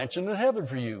prepare a mansion in heaven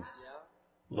for you.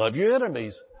 Love your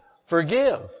enemies.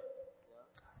 Forgive.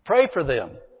 Pray for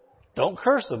them. Don't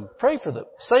curse them. Pray for them.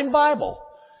 Same Bible.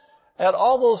 And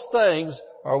all those things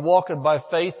are walking by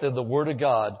faith in the Word of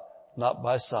God, not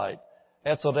by sight.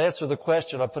 And so to answer the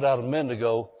question I put out a minute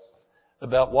ago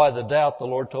about why the doubt, the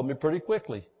Lord told me pretty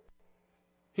quickly.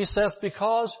 He says,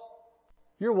 because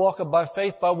you're walking by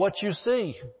faith by what you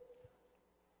see,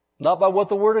 not by what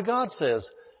the Word of God says.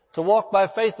 To walk by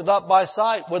faith and not by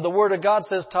sight, when the Word of God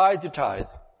says tithe, you tithe.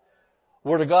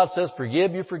 Word of God says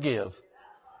forgive, you forgive.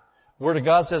 Word of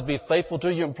God says be faithful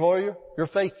to your employer, you're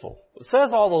faithful. It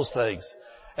says all those things.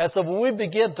 And so when we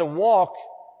begin to walk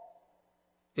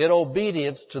in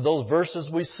obedience to those verses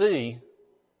we see,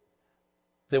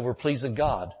 then we're pleasing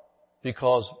God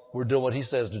because we're doing what He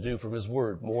says to do from His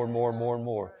Word more and more and more and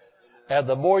more. And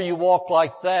the more you walk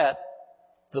like that,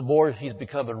 the more He's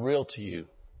becoming real to you.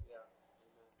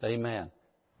 Amen.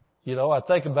 You know, I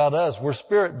think about us, we're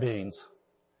spirit beings.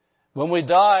 When we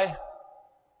die,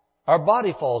 our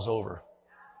body falls over,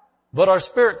 but our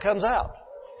spirit comes out.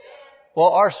 Well,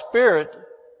 our spirit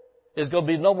is going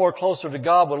to be no more closer to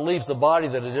God when it leaves the body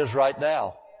than it is right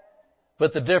now.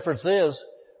 But the difference is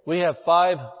we have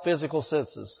 5 physical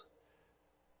senses.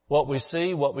 What we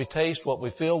see, what we taste, what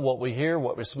we feel, what we hear,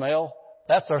 what we smell.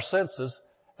 That's our senses.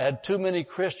 And too many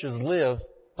Christians live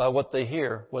by what they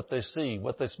hear, what they see,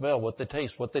 what they smell, what they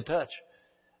taste, what they touch,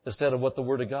 instead of what the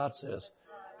Word of God says.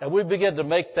 And we begin to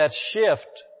make that shift,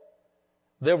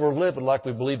 then we're living like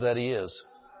we believe that He is.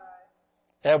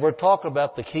 And we're talking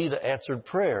about the key to answered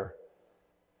prayer.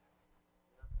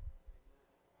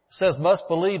 It says, must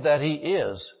believe that He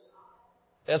is.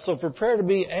 And so for prayer to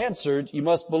be answered, you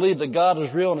must believe that God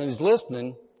is real and He's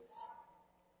listening.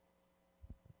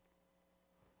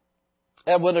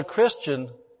 And when a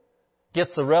Christian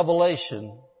gets the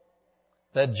revelation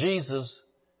that Jesus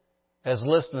is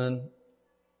listening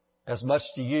as much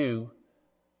to you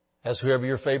as whoever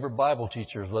your favorite Bible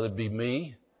teacher is, whether it be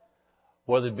me,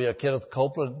 whether it be a Kenneth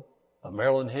Copeland, a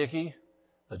Marilyn Hickey,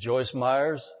 a Joyce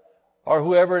Myers, or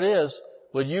whoever it is,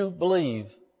 when you believe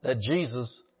that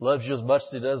Jesus loves you as much as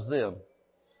He does them,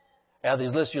 and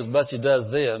He's listened to you as much as He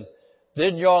does them,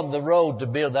 then you're on the road to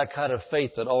build that kind of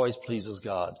faith that always pleases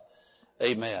God.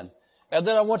 Amen. And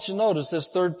then I want you to notice this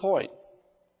third point.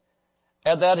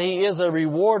 And that He is a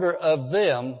rewarder of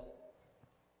them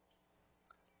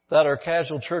that are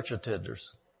casual church attenders.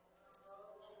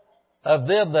 Of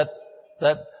them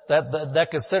that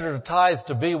consider the tithe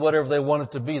to be whatever they want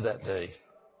it to be that day.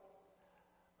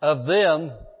 Of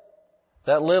them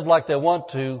that live like they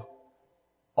want to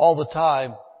all the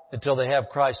time until they have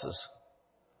crisis.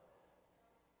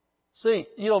 See,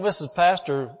 you know, Mrs.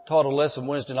 Pastor taught a lesson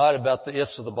Wednesday night about the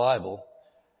ifs of the Bible.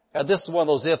 And this is one of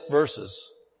those if verses.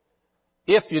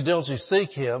 If you diligently seek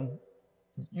Him,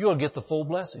 you'll get the full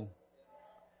blessing.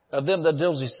 And them that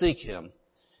diligently seek Him,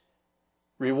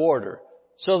 rewarder.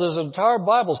 So there's an entire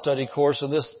Bible study course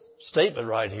in this statement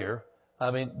right here.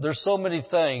 I mean, there's so many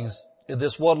things in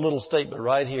this one little statement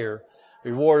right here.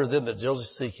 Reward them that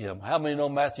diligently seek Him. How many know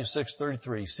Matthew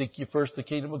 6:33? Seek ye first the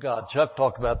kingdom of God. Chuck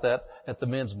talked about that at the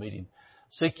men's meeting.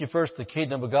 Seek ye first the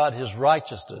kingdom of God, His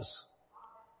righteousness.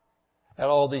 And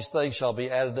all these things shall be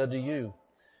added unto you.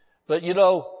 But you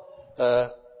know,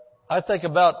 I think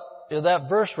about in that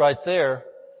verse right there,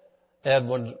 and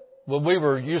when we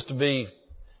were used to be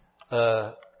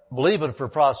believing for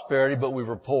prosperity, but we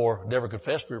were poor. Never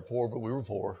confessed we were poor, but we were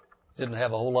poor. Didn't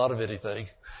have a whole lot of anything.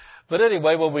 But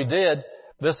anyway, when we did,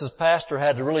 Mrs. Pastor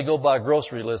had to really go by a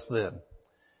grocery list then.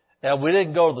 And we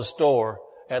didn't go to the store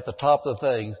at the top of the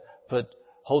things, put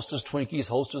Hostess Twinkies,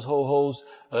 Hostess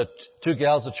Ho-Hos, 2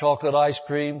 gallons of chocolate ice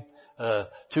cream,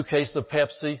 2 cases of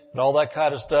Pepsi, and all that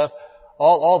kind of stuff.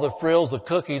 All the frills, the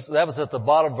cookies, that was at the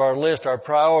bottom of our list. Our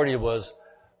priority was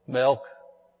milk,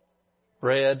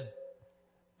 bread,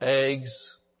 eggs,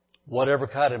 whatever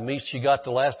kind of meat she got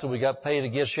the last time we got paid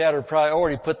again. She had her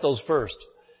priority, put those first.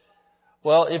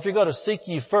 Well, if you're going to seek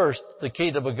ye first the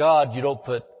kingdom of God, you don't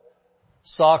put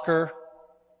soccer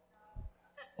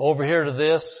over here to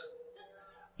this,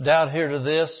 down here to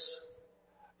this.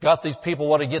 Got these people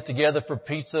want to get together for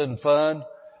pizza and fun,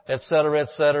 et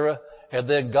cetera, and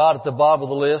then God at the bottom of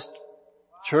the list,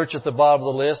 church at the bottom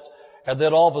of the list, and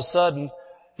then all of a sudden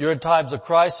you're in times of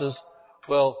crisis.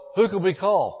 Well, who can we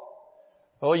call?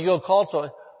 Oh, you go call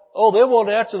somebody. Oh, they won't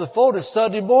answer the phone. It's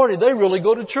Sunday morning. They really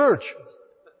go to church.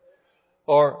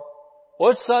 Or,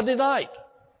 well, it's Sunday night.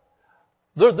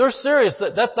 They're serious.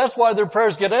 That's why their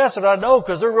prayers get answered. I know,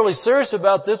 because they're really serious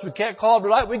about this. We can't call them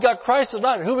tonight. We got Christ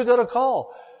tonight. Who are we going to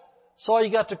call? So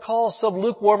you got to call some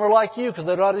lukewarmer like you because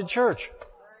they're not in church.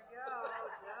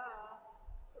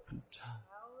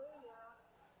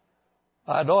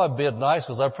 I know I'm being nice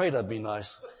because I prayed I'd be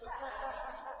nice.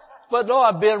 But no,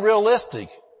 I'm being realistic.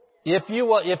 If you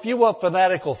want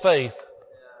fanatical faith,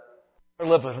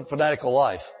 live a fanatical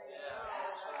life.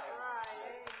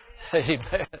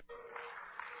 Amen.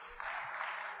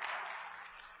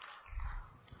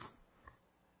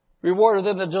 Reward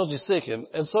them that diligently seek Him.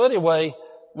 And so anyway,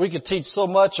 we could teach so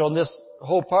much on this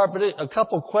whole part, but a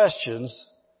couple questions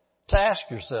to ask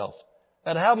yourself.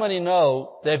 And how many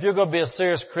know that if you're going to be a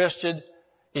serious Christian,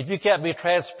 if you can't be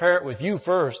transparent with you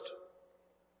first,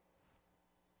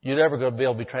 you're never going to be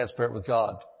able to be transparent with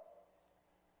God.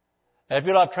 And if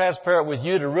you're not transparent with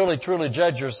you to really truly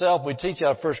judge yourself, we teach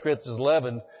out of 1 Corinthians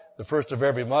 11, the first of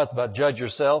every month, about judge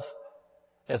yourself,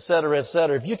 et cetera, et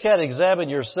cetera. If you can't examine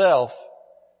yourself,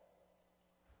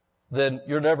 then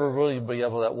you'll never really be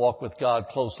able to walk with God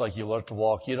close like you want to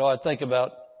walk. You know, I think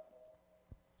about,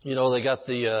 they got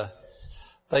the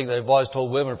thing they've always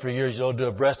told women for years, do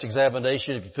a breast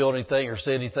examination. If you feel anything or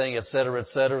see anything, et cetera,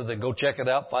 then go check it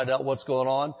out, find out what's going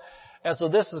on. And so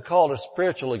this is called a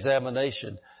spiritual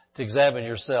examination, to examine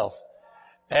yourself.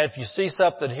 And if you see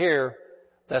something here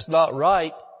that's not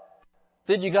right,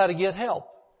 then you got to get help.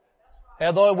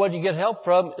 And the only one you get help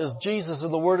from is Jesus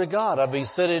and the Word of God. I mean,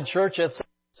 sit in church, et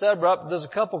cetera. There's a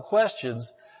couple questions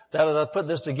that as I put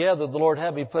this together, the Lord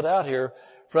had me put out here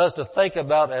for us to think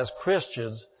about as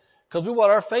Christians, because we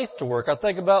want our faith to work. I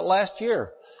think about last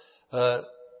year,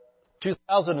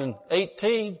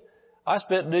 2018, I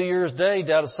spent New Year's Day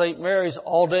down at St. Mary's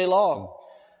all day long.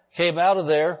 Came out of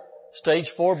there,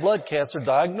 stage 4 blood cancer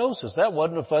diagnosis. That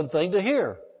wasn't a fun thing to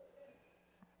hear.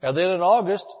 And then in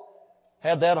August,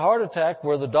 had that heart attack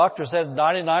where the doctor said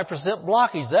 99%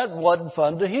 blockage. That wasn't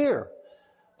fun to hear.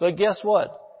 But guess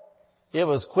what? It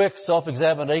was quick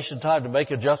self-examination time to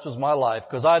make adjustments in my life.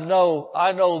 Because I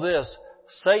know this.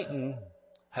 Satan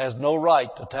has no right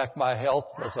to attack my health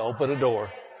unless I open a door.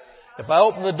 If I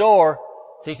open the door,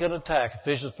 he can attack.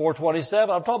 Ephesians 4:27.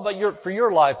 I'm talking about for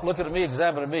your life. Looking at me,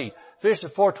 examining me.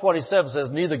 Ephesians 4:27 says,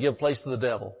 neither give place to the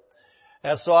devil.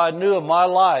 And so I knew in my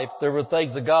life there were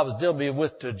things that God was dealing me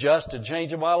with to adjust and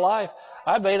change in my life.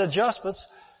 I made adjustments.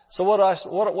 So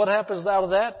what happens out of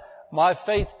that? My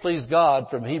faith pleased God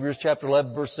from Hebrews chapter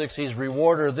 11 verse 6. He's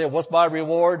rewarder of them. What's my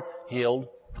reward? Healed,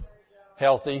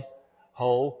 healthy,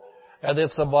 whole. And then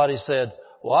somebody said,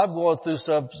 well, I'm going through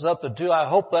something too. I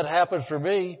hope that happens for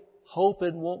me.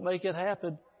 Hoping won't make it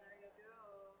happen.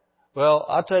 Well,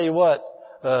 I'll tell you what,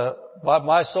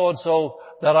 my so-and-so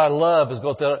that I love is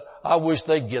going through that. I wish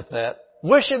they'd get that.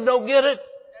 Wishing don't get it.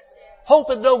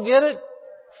 Hoping don't get it.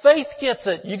 Faith gets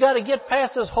it. You got to get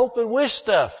past this hope and wish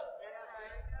stuff.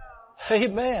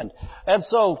 Amen. And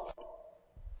so,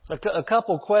 a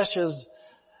couple questions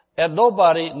And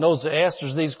nobody knows the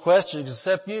answers to these questions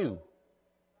except you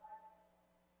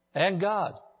and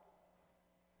God.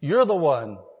 You're the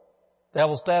one that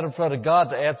will stand in front of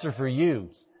God to answer for you.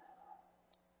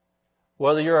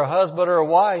 Whether you're a husband or a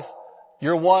wife,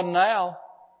 you're one now.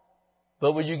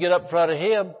 But when you get up in front of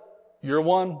Him, you're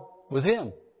one with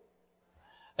Him.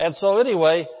 And so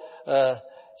anyway,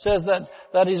 says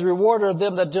that He's rewarder of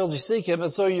them that diligently seek Him.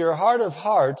 And so your heart of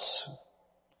hearts,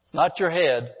 not your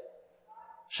head,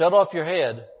 shut off your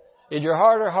head. In your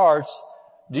heart of hearts,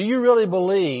 do you really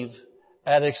believe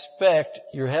and expect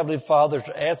your Heavenly Father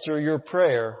to answer your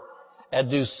prayer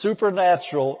and do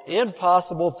supernatural,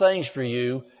 impossible things for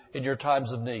you in your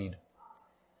times of need?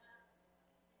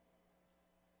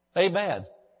 Amen.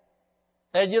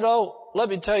 And you know, let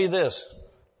me tell you this.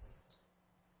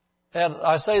 And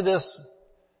I say this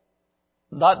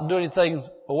not do anything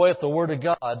away with the Word of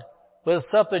God, but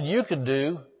it's something you can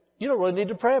do. You don't really need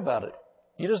to pray about it.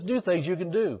 You just do things you can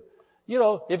do. You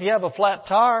know, if you have a flat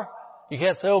tire, you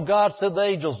can't say, oh, God, send the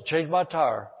angels to change my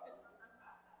tire.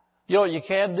 You know what you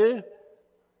can do?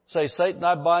 Say, Satan,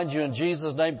 I bind you in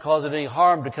Jesus' name, cause any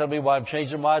harm to come to me while I'm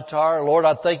changing my tire. Lord,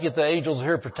 I thank you that the angels are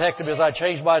here protecting me as I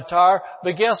change my tire.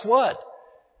 But guess what?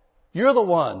 You're the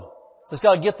one that's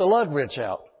got to get the lug wrench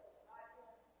out.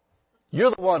 You're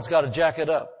the one that's got to jack it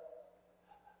up.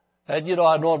 And you know,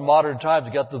 I know in modern times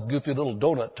you got those goofy little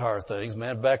donut tire things,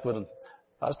 man. Back when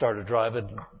I started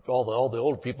driving, all the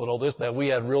older people know this, man. We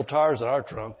had real tires in our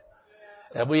trunk.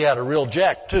 And we had a real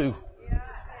jack too.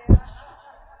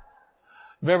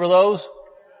 Remember those?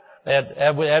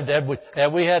 And we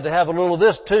had to have a little of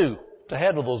this too to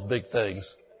handle those big things.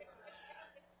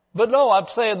 But no, I'm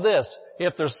saying this.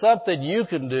 If there's something you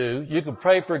can do, you can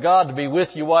pray for God to be with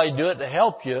you while you do it, to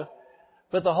help you.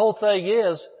 But the whole thing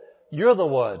is, you're the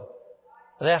one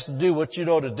that has to do what you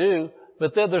know to do.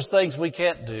 But then there's things we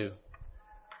can't do.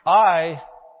 I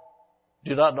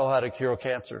do not know how to cure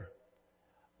cancer.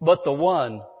 But the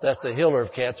one that's the healer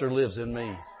of cancer lives in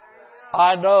me.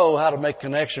 I know how to make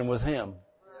connection with Him.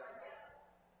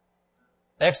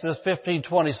 Exodus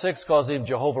 15:26 calls Him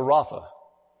Jehovah Rapha.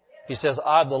 He says,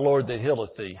 I'm the Lord that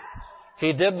healeth thee.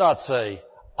 He did not say,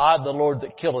 I'm the Lord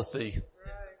that killeth thee.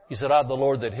 He said, I'm the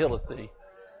Lord that healeth thee.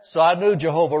 So I knew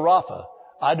Jehovah Rapha.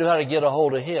 I knew how to get a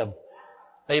hold of Him.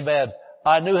 Amen.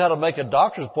 I knew how to make a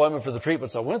doctor's appointment for the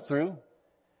treatments I went through.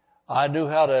 I knew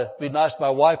how to be nice to my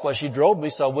wife while she drove me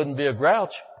so I wouldn't be a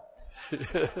grouch.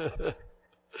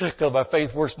 Because my faith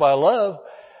works by love.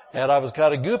 And I was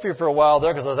kind of goofy for a while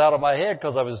there because I was out of my head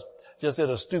because I was just in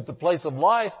a stupid place of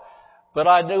life. But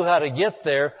I knew how to get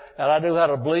there, and I knew how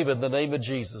to believe in the name of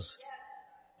Jesus.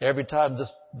 Every time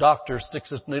this doctor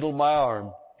sticks this needle in my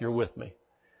arm, you're with me.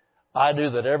 I knew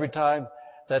that every time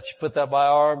that you put that in my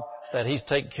arm, that He's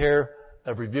taking care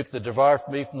of rebuking the devourer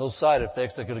for me from those side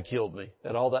effects that could have killed me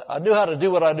and all that. I knew how to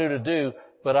do what I knew to do,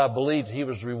 but I believed He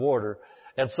was the rewarder.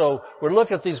 And so we're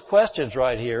looking at these questions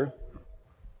right here.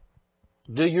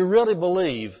 Do you really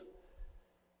believe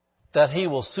that He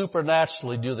will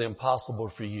supernaturally do the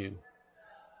impossible for you?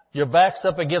 Your back's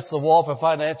up against the wall for a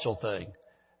financial thing.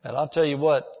 And I'll tell you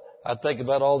what, I think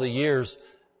about all the years,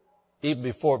 even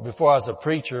before I was a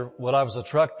preacher, when I was a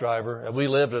truck driver, and we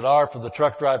lived an hour from the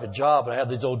truck driving job, and I had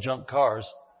these old junk cars.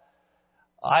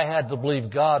 I had to believe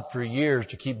God for years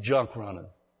to keep junk running.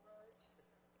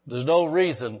 There's no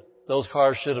reason those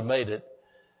cars should have made it.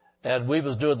 And we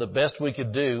was doing the best we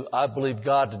could do. I believed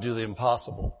God to do the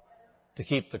impossible, to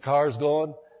keep the cars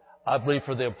going. I believed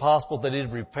for the impossible they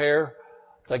needed repair,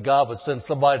 that God would send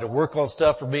somebody to work on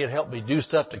stuff for me and help me do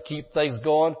stuff to keep things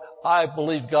going. I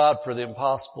believe God for the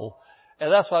impossible.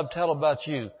 And that's what I'm telling about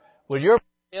you. When you're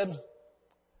praying,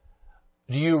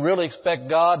 do you really expect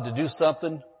God to do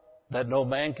something that no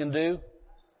man can do?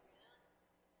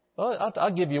 Well,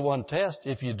 I'll give you one test.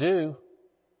 If you do,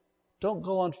 don't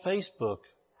go on Facebook.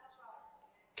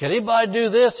 Can anybody do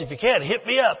this? If you can't, hit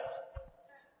me up.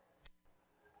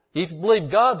 If you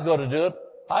believe God's going to do it,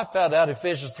 I found out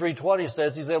Ephesians 3:20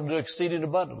 says He's able to do exceeding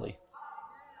abundantly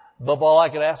above all I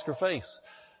could ask or face.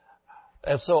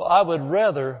 And so I would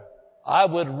rather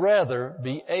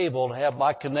be able to have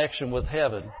my connection with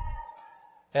heaven.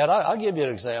 And I'll give you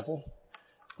an example.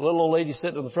 A little old lady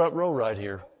sitting in the front row right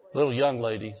here. Little young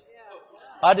lady.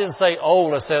 I didn't say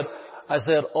old. I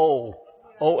said old.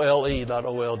 O-L-E, not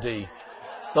O-L-D.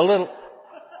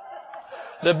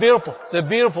 The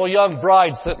beautiful young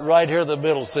bride sitting right here in the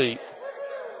middle seat.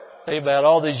 Amen.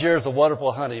 All these years of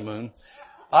wonderful honeymoon.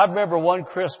 I remember one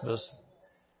Christmas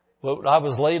when I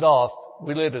was laid off.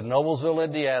 We lived in Noblesville,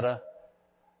 Indiana.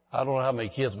 I don't know how many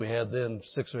kids we had then,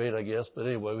 6 or 8, I guess. But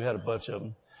anyway, we had a bunch of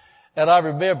them. And I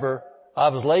remember I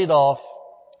was laid off,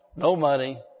 no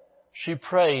money. she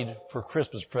prayed for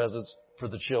Christmas presents for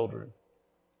the children.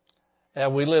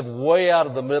 And we lived way out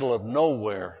of the middle of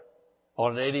nowhere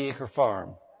on an 80-acre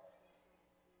farm.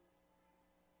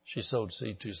 She sowed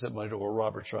seed too. Sent money to Oral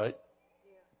Roberts, right?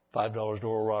 $5 to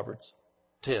Oral Roberts.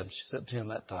 10. She sent 10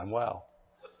 that time. Wow.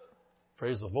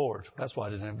 Praise the Lord. That's why I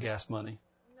didn't have gas money.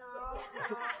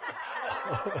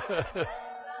 No.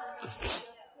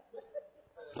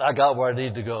 I got where I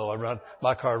need to go.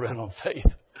 My car ran on faith.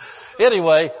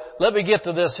 Anyway, let me get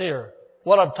to this here.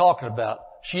 What I'm talking about.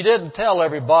 She didn't tell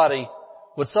everybody,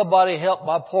 would somebody help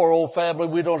my poor old family?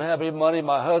 We don't have any money.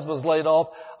 My husband's laid off.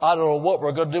 I don't know what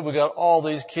we're going to do. We got all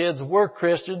these kids. We're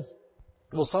Christians.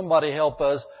 Will somebody help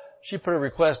us? She put a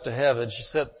request to heaven. She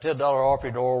sent $10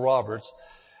 offering to Oral Roberts.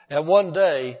 And one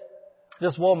day,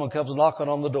 this woman comes knocking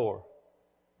on the door.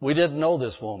 We didn't know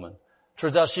this woman.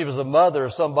 Turns out she was a mother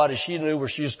of somebody she knew where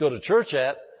she used to go to church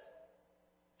at.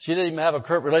 She didn't even have a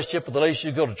current relationship with the lady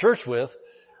she'd go to church with.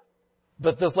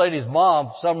 But this lady's mom,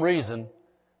 for some reason,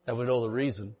 and we know the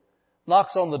reason,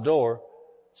 knocks on the door,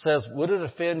 says, would it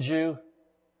offend you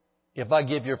if I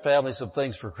give your family some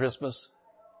things for Christmas?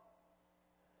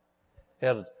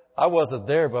 And I wasn't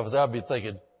there, but I'd be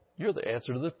thinking, you're the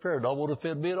answer to this prayer. It won't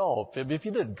offend me at all. Offend me if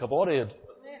you didn't. Come on in.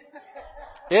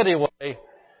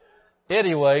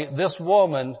 Anyway, this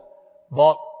woman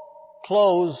bought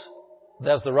clothes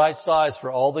that's the right size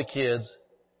for all the kids,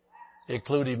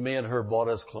 including me and her bought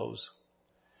us clothes.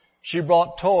 She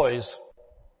brought toys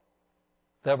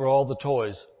that were all the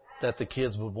toys that the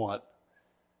kids would want.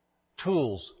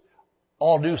 Tools,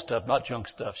 all new stuff, not junk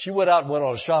stuff. She went out and went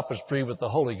on a shopping spree with the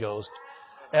Holy Ghost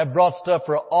and brought stuff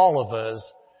for all of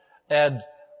us. And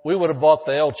we would have bought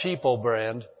the El Cheapo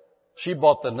brand. She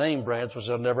bought the name brands, which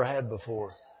I've never had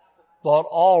before. Bought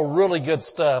all really good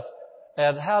stuff.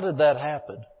 And how did that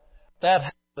happen?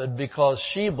 That happened because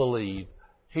she believed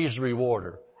He's a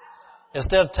rewarder.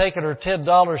 Instead of taking her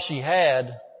 $10 she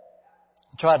had,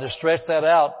 tried to stretch that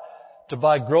out to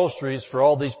buy groceries for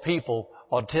all these people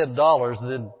on $10,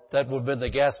 then that would have been the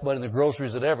gas money, the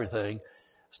groceries and everything.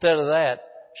 Instead of that,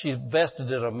 she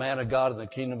invested in a man of God in the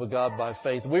kingdom of God by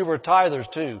faith. We were tithers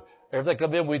too. Everything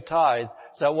come in, we tithe.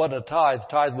 So that wasn't a tithe.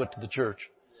 Tithe went to the church.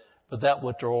 But that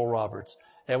went to Oral Roberts.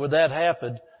 And when that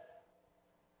happened,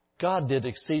 God did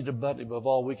exceed abundantly above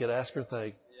all we could ask or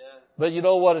think. Yeah. But you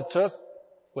know what it took?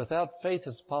 Without faith,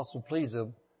 it's impossible to please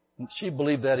Him. She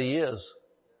believed that He is.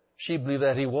 She believed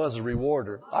that He was a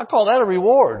rewarder. I call that a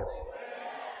reward.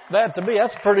 That, to me,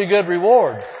 that's a pretty good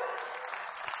reward.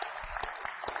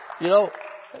 You know,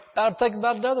 I'm thinking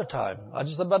about another time. I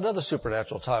just thought about another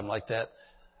supernatural time like that.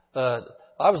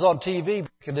 I was on TV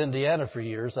back in Indiana for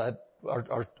years.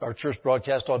 Our church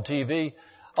broadcast on TV.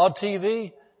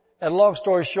 And long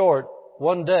story short,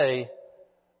 one day,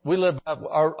 we lived,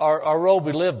 our road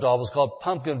we lived on was called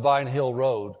Pumpkin Vine Hill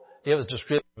Road. It was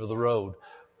descriptive of the road.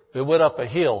 We went up a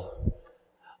hill,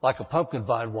 like a pumpkin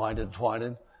vine winding and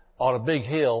twining, on a big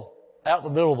hill, out in the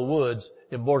middle of the woods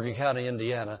in Morgan County,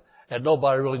 Indiana. And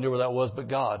nobody really knew where that was but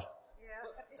God.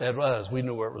 Yeah. It was. We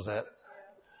knew where it was at.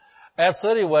 And so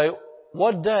anyway,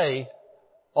 one day,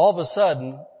 all of a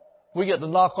sudden, we get the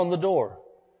knock on the door.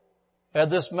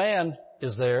 And this man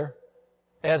is there.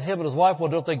 And him and his wife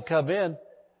wanted to know if they could come in.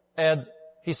 And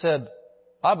he said,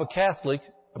 I'm a Catholic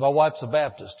and my wife's a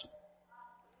Baptist.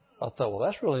 I thought, well,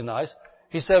 that's really nice.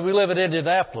 He said, we live in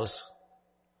Indianapolis.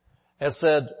 And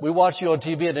said, we watch you on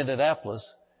TV in Indianapolis.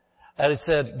 And he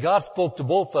said, God spoke to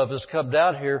both of us to come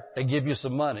down here and give you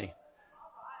some money.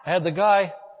 And the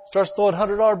guy starts throwing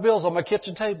 $100 bills on my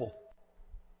kitchen table.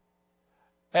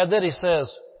 And then he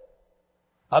says,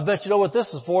 I bet you know what this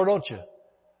is for, don't you?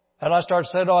 And I started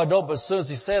saying, no, I don't. But as soon as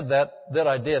he said that, then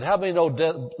I did. How many know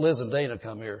Liz and Dana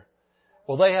come here?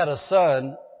 Well, they had a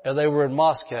son, and they were in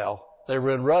Moscow. They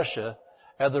were in Russia,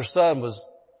 and their son was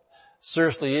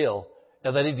seriously ill,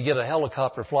 and they need to get a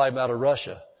helicopter, fly him out of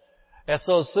Russia. And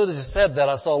so as soon as he said that,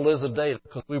 I saw Liz and Dana,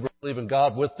 because we were believing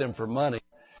God with them for money.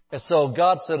 And so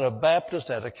God sent a Baptist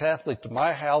and a Catholic to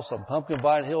my house on Pumpkin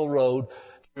Vine Hill Road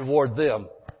to reward them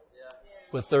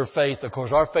with their faith. Of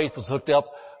course, our faith was hooked up.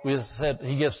 We said,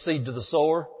 He gives seed to the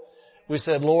sower. We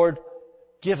said, Lord,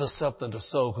 give us something to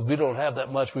sow, because we don't have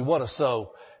that much. We want to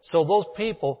sow. So those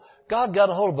people, God got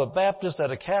a hold of a Baptist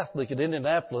and a Catholic in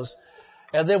Indianapolis.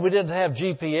 And then we didn't have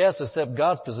GPS except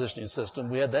God's positioning system.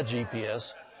 We had that GPS.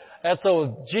 And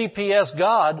so GPS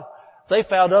God, they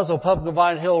found us on Pumpkin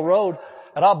Vine Hill Road.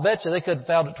 And I'll bet you they couldn't have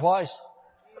found it twice.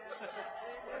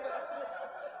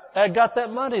 And got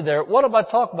that money there. What am I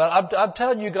talking about? I'm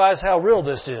telling you guys how real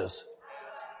this is.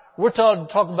 We're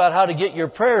talking about how to get your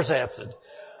prayers answered.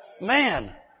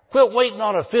 Man, quit waiting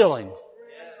on a feeling.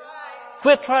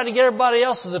 Quit trying to get everybody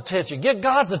else's attention. Get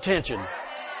God's attention.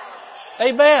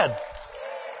 Amen.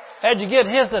 And you get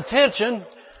His attention,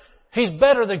 He's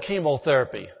better than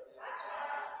chemotherapy.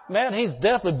 Man, He's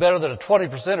definitely better than a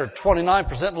 20% or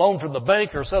 29% loan from the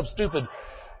bank or some stupid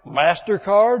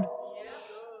MasterCard.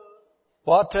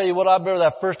 Well, I'll tell you what, I remember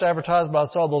that first advertisement I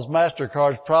saw those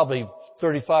MasterCards probably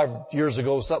 35 years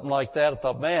ago, something like that. I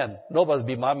thought, man, nobody's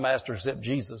be my master except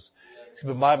Jesus. He's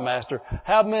been my master.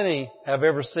 How many have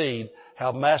ever seen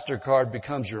how MasterCard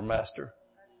becomes your master?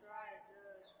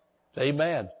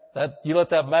 Amen. You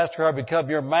let that MasterCard become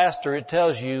your master, it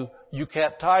tells you you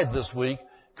can't tithe this week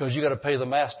because you got to pay the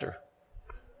master.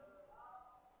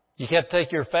 You can't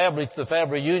take your family to the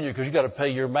family reunion because you got to pay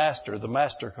your master, the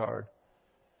MasterCard.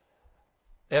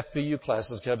 FPU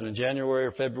classes coming in January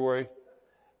or February.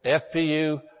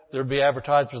 FPU, there'll be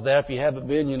advertisements there. If you haven't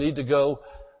been, you need to go.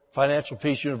 Financial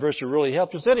Peace University really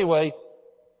helped us. Anyway,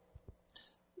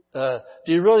 do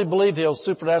you really believe He'll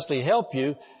supernaturally help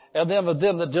you? And then of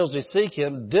them that diligently seek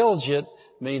Him, diligent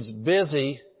means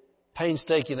busy,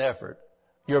 painstaking effort.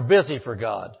 You're busy for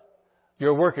God.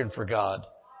 You're working for God.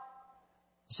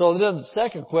 So then the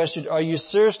second question, are you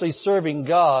seriously serving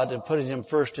God and putting Him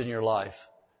first in your life?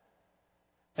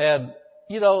 And,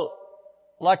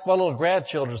 like my little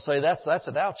grandchildren say, that's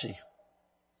an ouchie.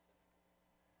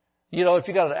 If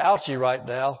you got an ouchie right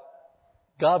now,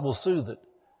 God will soothe it.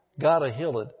 God will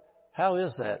heal it. How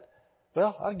is that?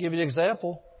 Well, I'll give you an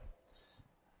example.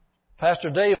 Pastor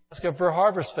Dave asking for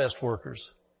Harvest Fest workers.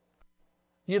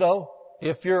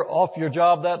 If you're off your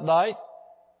job that night,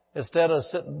 instead of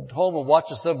sitting home and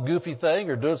watching some goofy thing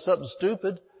or doing something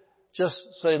stupid, just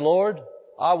say, Lord,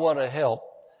 I want to help.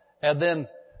 And then,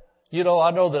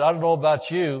 I know that, I don't know about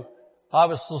you, I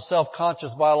was so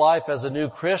self-conscious in my life as a new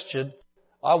Christian,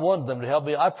 I wanted them to help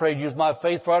me. I prayed to use my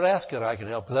faith for I'd ask that I could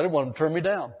help because I didn't want them to turn me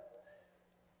down.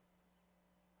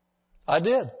 I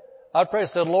did. I prayed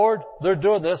and said, Lord, they're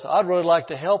doing this. I'd really like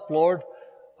to help, Lord.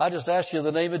 I just ask you in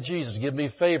the name of Jesus, give me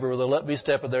favor where they'll let me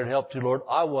step in there and help too, Lord.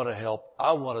 I want to help.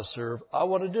 I want to serve. I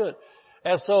want to do it.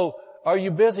 And so, are you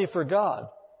busy for God?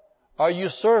 Are you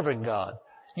serving God?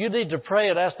 You need to pray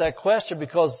and ask that question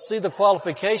because, see, the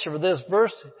qualification for this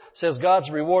verse says God's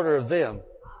a rewarder of them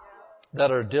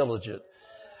that are diligent.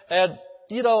 And,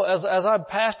 as I'm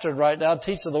pastoring right now,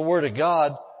 teaching the Word of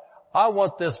God, I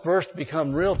want this verse to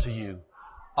become real to you.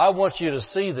 I want you to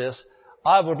see this.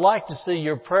 I would like to see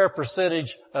your prayer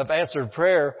percentage of answered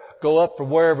prayer go up from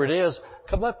wherever it is.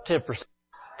 Come up 10%.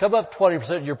 Come up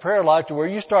 20% of your prayer life to where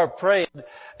you start praying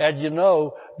and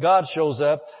God shows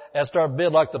up and start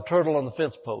being like the turtle on the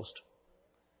fence post.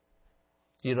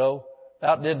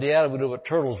 Out in Indiana we knew what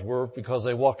turtles were because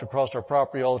they walked across our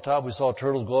property all the time. We saw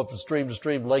turtles go up from stream to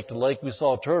stream, lake to lake. We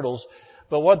saw turtles.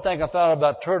 But one thing I found out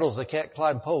about turtles, they can't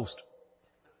climb posts.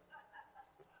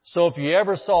 So if you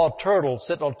ever saw a turtle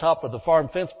sitting on top of the farm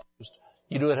fence post,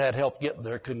 you knew it had help getting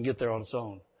there. It couldn't get there on its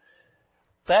own.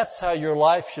 That's how your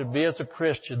life should be as a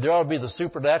Christian. There ought to be the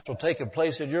supernatural taking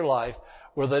place in your life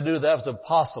where they knew that was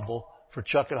impossible for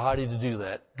Chuck and Heidi to do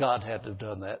that. God had to have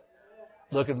done that.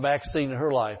 Look at Maxine in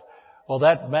her life. Well,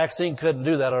 Maxine couldn't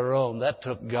do that on her own. That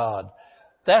took God.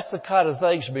 That's the kind of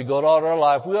thing should be going on in our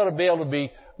life. We ought to be able to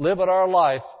be living our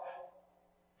life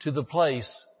to the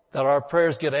place that our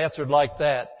prayers get answered like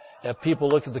that. And people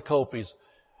look at the Copies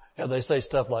and they say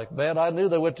stuff like, man, I knew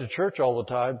they went to church all the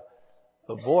time.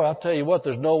 But boy, I'll tell you what,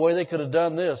 there's no way they could have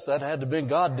done this. That had to have been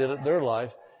God did it in their life.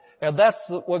 And that's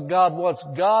what God wants.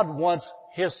 God wants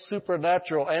His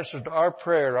supernatural answer to our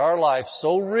prayer in our life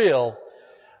so real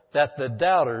that the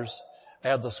doubters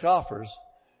and the scoffers,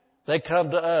 they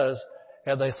come to us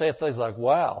and they say things like,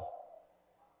 wow,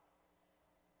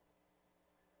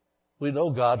 we know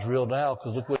God's real now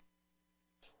because look what.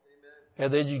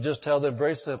 And then you just tell them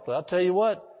very simply, I'll tell you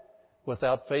what,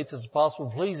 without faith it's impossible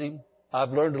to please Him.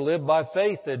 I've learned to live by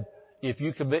faith, and if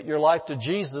you commit your life to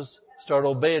Jesus, start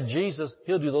obeying Jesus,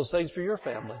 He'll do those things for your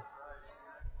family.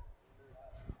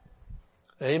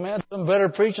 Amen. I'm better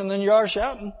preaching than you are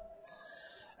shouting.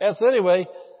 And so anyway,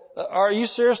 are you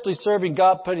seriously serving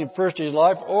God, putting Him first in your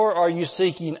life, or are you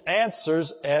seeking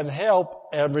answers and help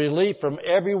and relief from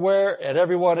everywhere and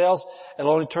everyone else and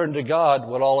only turn to God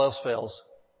when all else fails?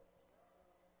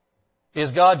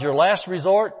 Is God your last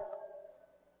resort?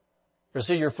 Or is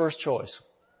He your first choice?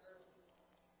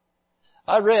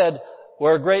 I read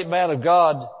where a great man of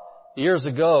God years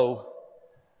ago,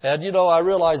 and I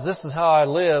realized this is how I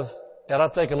live, and I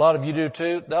think a lot of you do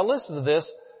too. Now listen to this.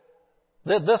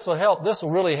 This will help. This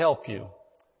will really help you.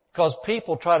 Because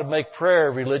people try to make prayer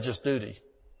a religious duty.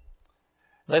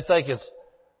 They think it's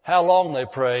how long they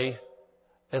pray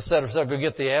instead of go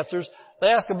get the answers. They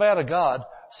asked a man of God,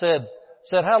 said,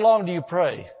 said, how long do you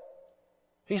pray?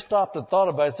 He stopped and thought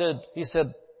about it. He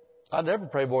said, I never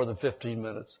pray more than 15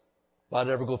 minutes. I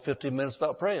never go 15 minutes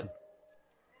without praying.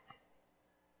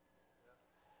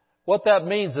 What that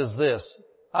means is this.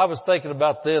 I was thinking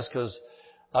about this because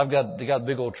I've got a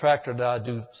big old tractor now I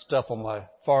do stuff on my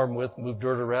farm with, move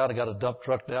dirt around. I got a dump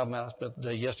truck now. Man, I spent the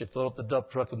day yesterday filling up the dump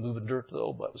truck and moving dirt to the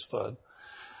old, but it was fun.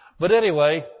 But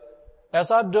anyway,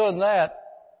 as I'm doing that,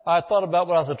 I thought about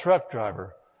when I was a truck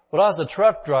driver. When I was a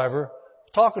truck driver,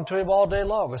 talking to him all day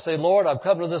long. I say, Lord, I've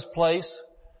come to this place.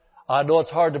 I know it's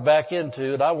hard to back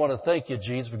into, and I want to thank you,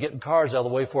 Jesus, for getting cars out of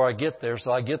the way before I get there.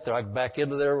 So I get there, I can back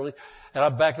into there early. And I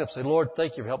back up and say, Lord,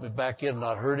 thank you for helping me back in and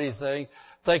not hurt anything.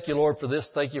 Thank you, Lord, for this.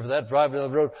 Thank you for that. Driving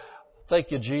down the road.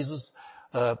 Thank you, Jesus.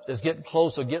 It's getting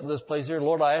close to getting to this place here.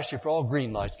 Lord, I ask you for all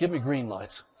green lights. Give me green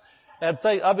lights. And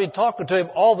I've been talking to him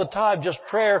all the time, just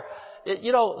prayer.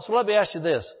 So let me ask you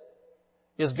this.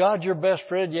 Is God your best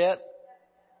friend yet?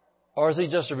 Or is he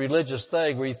just a religious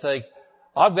thing where you think,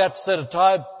 I've got to set a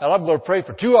time and I'm going to pray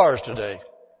for 2 hours today?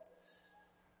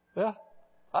 Well,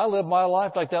 I live my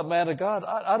life like that man of God.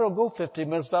 I don't go 15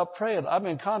 minutes without praying. I'm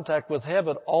in contact with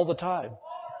heaven all the time.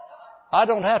 I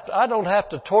don't have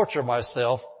to torture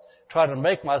myself trying to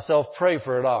make myself pray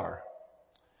for an hour.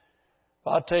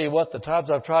 I'll tell you what, the times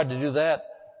I've tried to do that,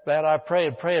 man, I pray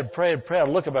and pray and pray and pray. I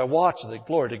look at my watch and think,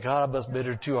 glory to God, I must have been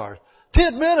here 2 hours.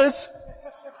 10 minutes!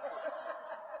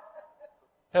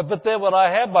 But then when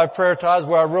I have my prayer times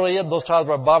where I really am, those times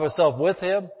where I'm by myself with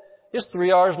Him, it's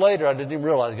 3 hours later. I didn't even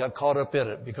realize I got caught up in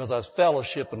it because I was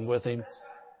fellowshipping with Him.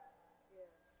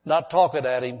 Not talking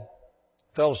at Him,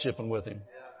 fellowshipping with Him.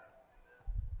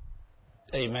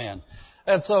 Amen.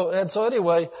 And so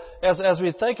anyway, as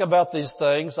we think about these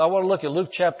things, I want to look at Luke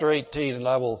chapter 18, and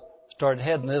I will start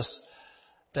heading this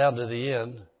down to the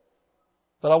end.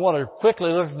 But I want to quickly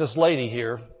look at this lady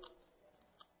here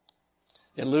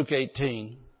in Luke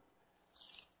 18.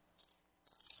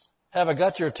 Have I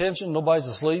got your attention? Nobody's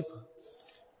asleep?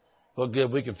 Well, good.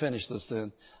 We can finish this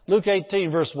then. Luke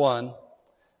 18, verse 1.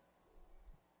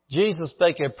 Jesus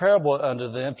spake a parable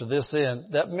unto them to this end,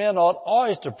 that men ought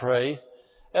always to pray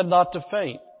and not to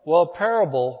faint. Well, a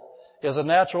parable is a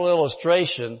natural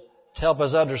illustration to help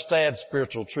us understand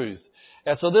spiritual truth.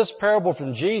 And so this parable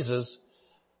from Jesus,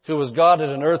 who was God in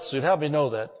an earth suit, how many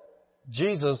know that?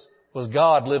 Jesus was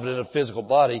God living in a physical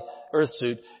body, earth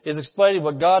suit, is explaining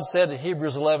what God said in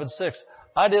Hebrews 11:6.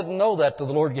 I didn't know that till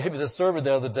the Lord gave me this sermon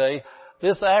the other day.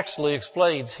 This actually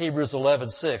explains Hebrews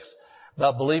 11:6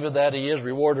 about believing that He is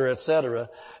rewarder, etc.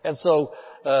 And so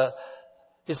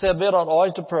He said, men ought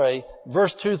always to pray.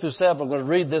 Verse 2 through 7, I'm going to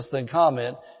read this then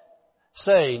comment,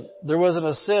 saying, there was in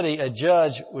a city a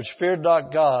judge which feared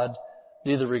not God,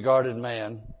 neither regarded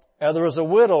man. And there was a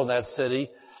widow in that city,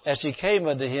 and she came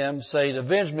unto him, saying,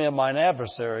 avenge me of mine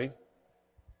adversary.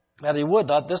 And he would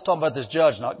not. This is talking about this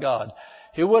judge, not God.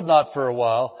 He would not for a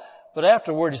while. But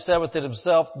afterward he said within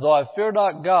himself, though I fear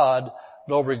not God,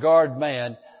 nor regard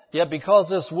man, yet because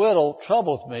this widow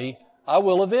troubleth me, I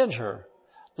will avenge her,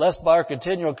 lest by her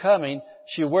continual coming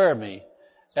she wear me.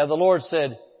 And the Lord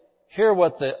said, hear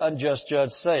what the unjust judge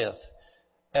saith.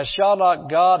 And shall not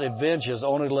God avenge His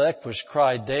own elect, which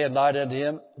cry day and night unto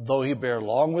Him, though He bear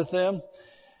long with them?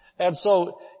 And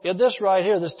so, in this right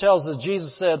here, this tells us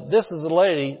Jesus said, this is a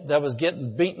lady that was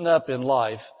getting beaten up in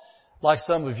life, like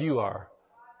some of you are.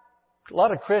 A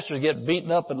lot of Christians get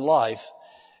beaten up in life.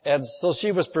 And so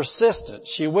she was persistent.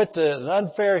 She went to an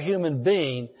unfair human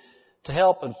being to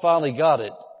help and finally got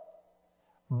it.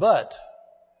 But,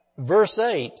 verse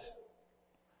 8,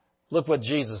 look what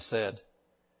Jesus said.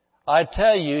 I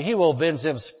tell you, He will avenge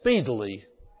him speedily.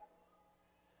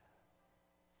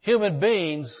 Human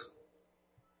beings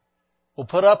will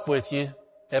put up with you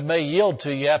and may yield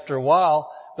to you after a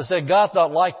while, but said God's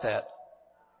not like that.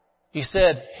 He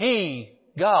said, He,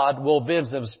 God, will avenge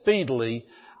them speedily.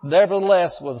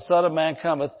 Nevertheless, when the Son of Man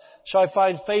cometh, shall I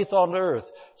find faith on the earth.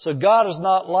 So God is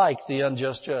not like the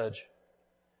unjust judge.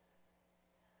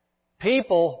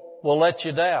 People will let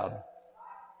you down.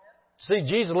 See,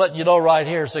 Jesus letting you know right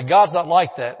here, said God's not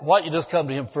like that. Why don't you just come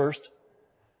to Him first?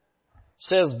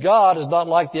 Says God is not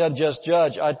like the unjust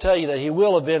judge. I tell you that He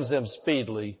will avenge them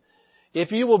speedily.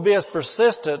 If you will be as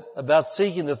persistent about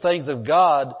seeking the things of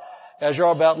God as you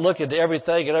are about looking to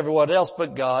everything and everyone else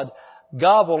but God,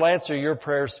 God will answer your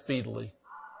prayers speedily.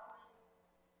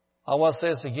 I want to say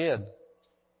this again.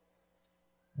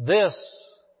 This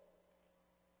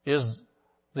is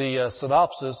the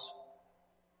synopsis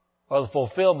or the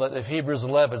fulfillment of Hebrews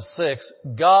 11:6.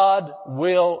 God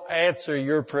will answer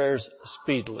your prayers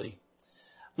speedily.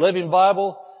 Living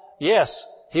Bible, yes,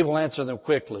 He will answer them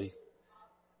quickly.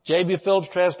 J.B. Phillips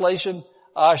translation,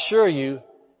 I assure you,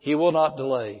 He will not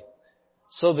delay.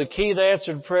 So the key to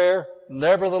answered prayer,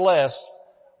 nevertheless,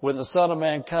 when the Son of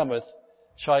Man cometh,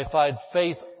 shall He find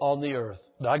faith on the earth.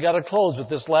 Now I got to close with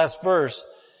this last verse.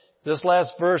 This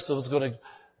last verse is going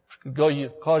to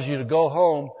cause you to go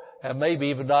home and maybe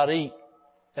even not eat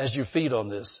as you feed on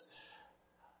this.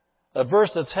 A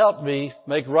verse that's helped me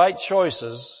make right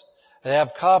choices and have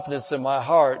confidence in my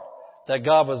heart that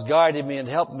God was guiding me and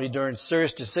helping me during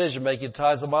serious decision-making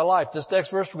times of my life. This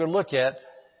next verse we're going to look at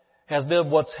has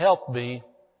been what's helped me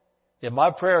in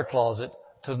my prayer closet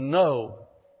to know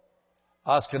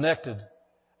I was connected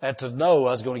and to know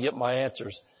I was going to get my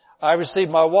answers. I received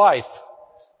my wife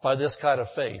by this kind of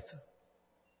faith.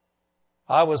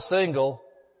 I was single.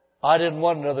 I didn't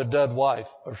want another dud wife.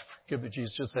 Or forgive me,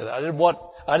 Jesus, just say that. I didn't want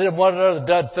another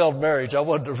dud failed marriage. I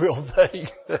wanted the real thing.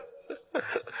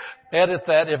 Edit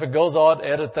that. If it goes on,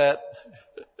 edit that.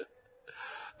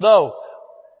 No.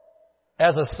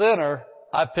 As a sinner,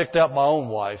 I picked out my own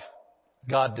wife.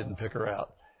 God didn't pick her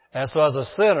out. And so as a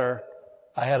sinner,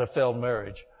 I had a failed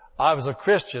marriage. I was a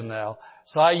Christian now.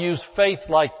 So I used faith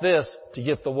like this to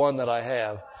get the one that I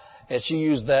have. And she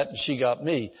used that and she got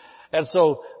me. And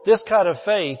so this kind of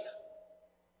faith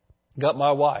got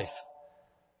my wife.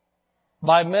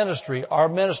 My ministry, our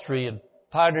ministry in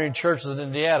pioneering churches in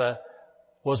Indiana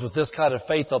was with this kind of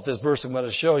faith of this verse I'm going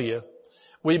to show you.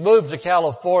 We moved to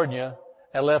California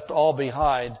and left all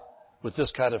behind with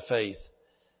this kind of faith.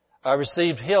 I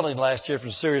received healing last year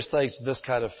from serious things with this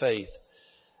kind of faith.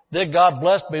 Then God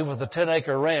blessed me with a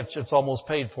 10-acre ranch. It's almost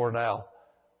paid for now,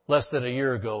 less than a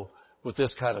year ago, with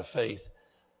this kind of faith.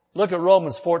 Look at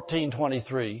Romans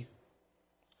 14:23.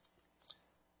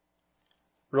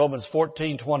 Romans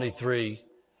 14:23.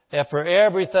 And for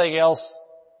everything else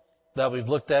that we've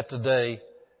looked at today,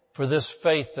 for this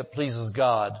faith that pleases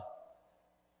God,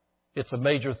 it's a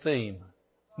major theme,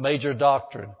 major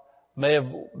doctrine,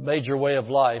 major way of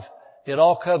life. It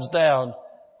all comes down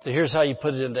to here's how you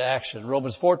put it into action.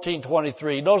 Romans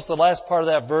 14:23. Notice the last part of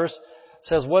that verse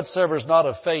says, whatsoever is not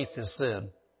of faith is sin.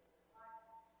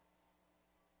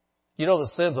 You know that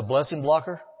sin's a blessing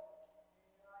blocker?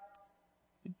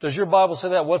 Does your Bible say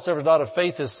that? Whatsoever is not of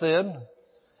faith is sin?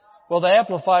 Well, the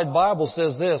Amplified Bible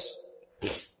says this.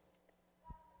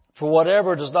 For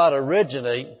whatever does not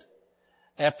originate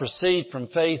and proceed from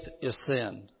faith is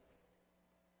sin.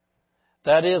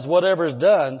 That is, whatever is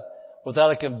done without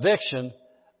a conviction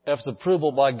of its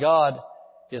approval by God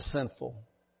is sinful.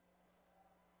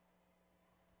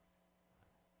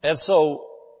 And so,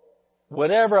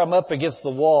 whenever I'm up against the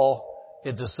wall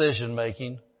in decision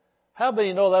making, how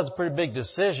many know that's a pretty big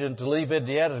decision to leave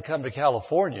Indiana to come to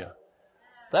California?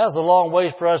 That's a long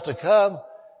way for us to come.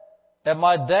 And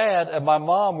my dad and my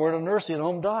mom were in a nursing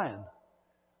home dying.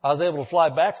 I was able to fly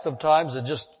back sometimes and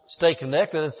just stay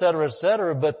connected, et cetera, et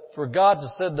cetera. But for God to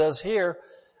send us here,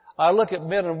 I look at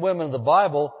men and women in the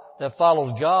Bible that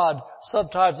followed God.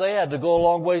 Sometimes they had to go a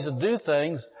long ways and do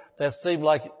things that seemed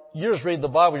like, you just read the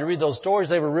Bible, you read those stories,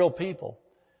 they were real people.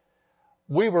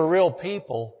 We were real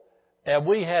people, and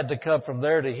we had to come from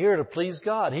there to here to please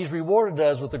God. He's rewarded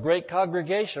us with a great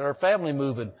congregation, our family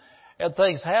moving, and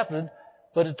things happening.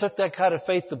 But it took that kind of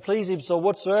faith to please Him. So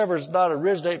whatsoever is not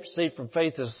originate proceed from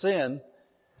faith is sin.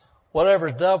 Whatever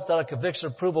is done without a conviction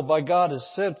of approval by God is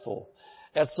sinful.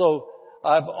 And so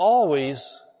I've always,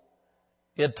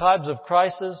 in times of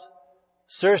crisis,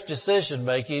 serious decision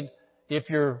making, if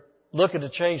you're looking to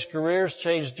change careers,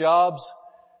 change jobs,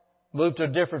 move to a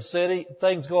different city,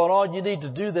 things going on, you need to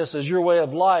do this as your way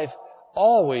of life.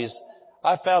 Always,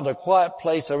 I found a quiet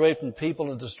place away from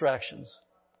people and distractions.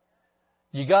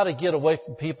 You got to get away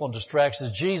from people and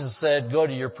distractions. Jesus said, go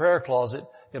to your prayer closet.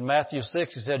 In Matthew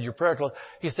 6, He said, your prayer closet.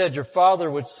 He said, your Father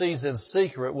which sees in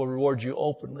secret will reward you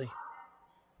openly.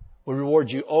 Will reward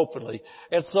you openly.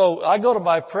 And so I go to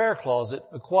my prayer closet,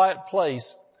 a quiet place,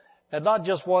 and not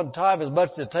just one time, as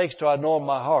much as it takes to I know in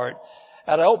my heart.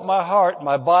 And I open my heart,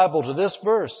 my Bible, to this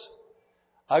verse.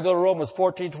 I go to Romans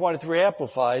 14:23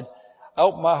 Amplified. I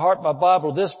open my heart, my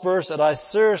Bible, to this verse, and I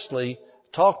seriously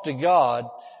talk to God.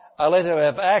 I let Him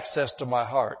have access to my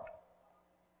heart.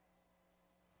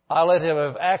 I let Him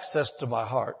have access to my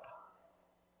heart.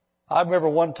 I remember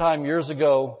one time years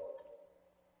ago,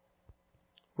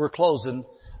 we're closing,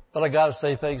 but I got to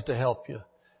say things to help you.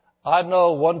 I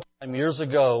know one time years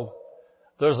ago,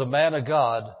 there's a man of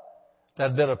God that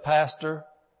had been a pastor,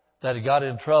 that had got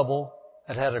in trouble,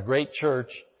 and had a great church,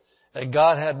 and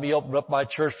God had me open up my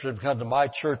church for him to come to my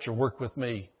church and work with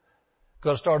me.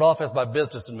 Going to start off as my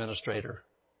business administrator.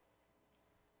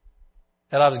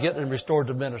 And I was getting him restored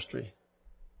to ministry.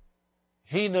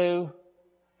 He knew,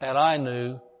 and I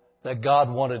knew, that God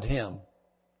wanted him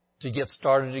to get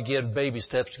started again, baby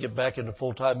steps to get back into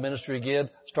full-time ministry again.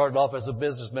 Started off as a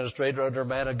business administrator under a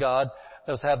man of God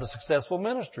that was having a successful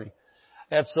ministry.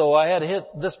 And so I had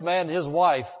this man and his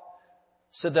wife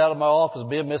sit down in my office,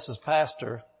 me and Mrs.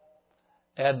 Pastor,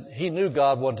 and he knew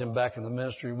God wanted him back in the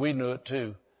ministry. We knew it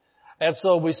too. And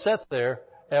so we sat there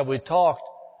and we talked,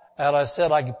 and I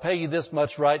said, I can pay you this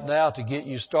much right now to get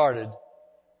you started.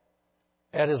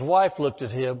 And his wife looked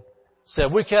at him,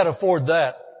 said, we can't afford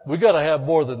that. We got to have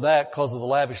more than that because of the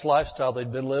lavish lifestyle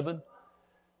they'd been living.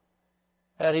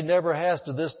 And he never has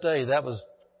to this day. That was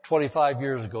 25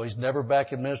 years ago. He's never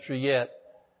back in ministry yet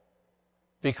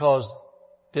because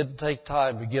it didn't take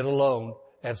time to get alone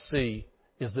and see,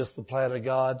 is this the plan of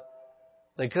God?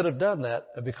 They could have done that,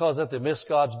 and because of that, they missed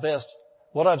God's best.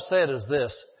 What I've said is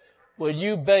this. When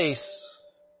you base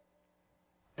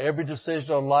every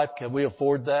decision on life, can we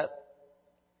afford that?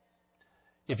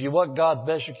 If you want God's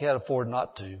best, you can't afford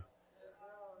not to.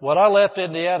 When I left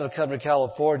Indiana to come to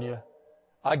California,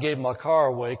 I gave my car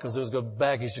away because there was good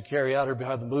baggage to carry out here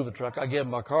behind the moving truck. I gave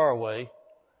my car away.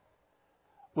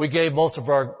 We gave most of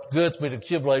our goods we'd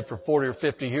accumulated for 40 or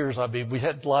 50 years. I mean, we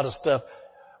had a lot of stuff.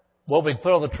 What we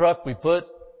put on the truck,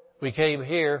 we came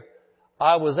here.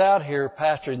 I was out here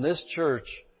pastoring this church,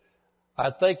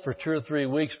 I think for 2 or 3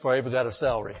 weeks before I even got a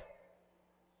salary.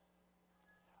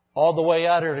 On the way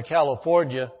out here to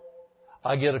California,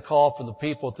 I get a call from the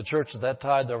people at the church at that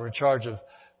time that were in charge of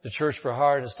the church for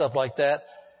hiring and stuff like that.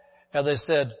 And they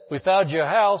said, we found you a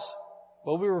house.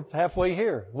 Well, we were halfway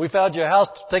here. We found you a house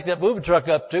to take that moving truck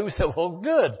up to. We said, well,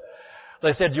 good.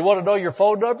 They said, do you want to know your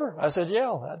phone number? I said,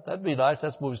 yeah, that'd be nice.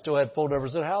 That's when we still had phone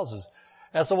numbers in houses.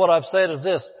 And so what I've said is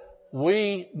this.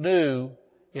 We knew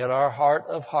in our heart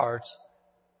of hearts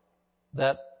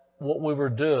that what we were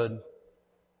doing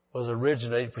was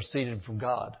originating, proceeding from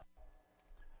God.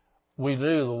 We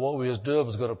knew that what we was doing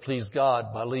was going to please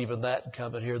God by leaving that and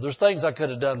coming here. There's things I could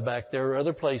have done back there or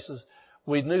other places.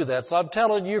 We knew that. So I'm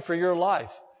telling you for your life,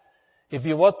 if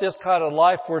you want this kind of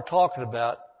life we're talking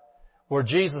about, where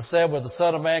Jesus said, when the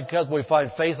Son of Man comes, we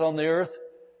find faith on the earth,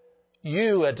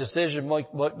 you at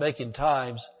decision-making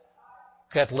times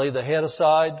have to lay the head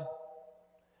aside.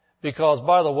 Because,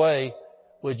 by the way,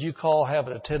 would you call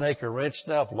having a 10-acre ranch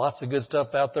now with lots of good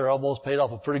stuff out there, almost paid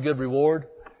off a pretty good reward?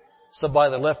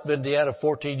 Somebody that left Indiana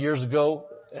 14 years ago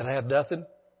and had nothing?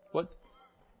 What?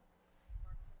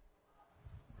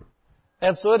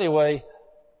 And so anyway,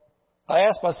 I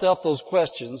ask myself those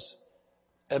questions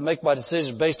and make my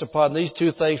decision based upon these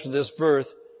two things from this birth.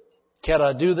 Can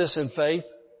I do this in faith?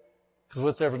 Because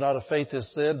whatsoever not of faith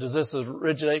is sin. Does this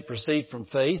originate, proceed from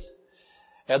faith?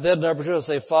 And then number 2, I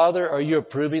say, Father, are you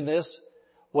approving this?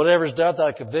 Whatever is done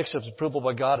without conviction of approval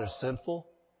by God is sinful.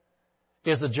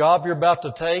 Is the job you're about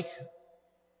to take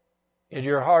in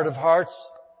your heart of hearts,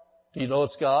 do you know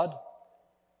it's God?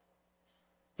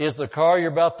 Is the car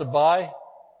you're about to buy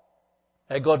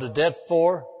and go to debt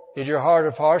for, in your heart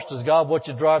of hearts, does God want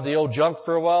you to drive the old junk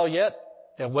for a while yet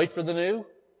and wait for the new?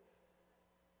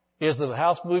 Is the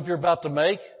house move you're about to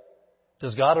make,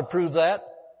 does God approve that?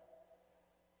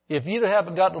 If you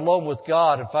haven't gotten alone with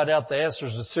God and find out the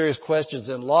answers to serious questions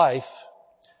in life,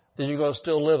 then you're going to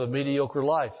still live a mediocre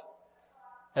life.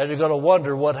 And you're going to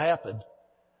wonder what happened.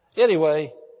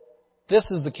 Anyway, this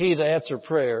is the key to answer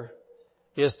prayer,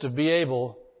 is to be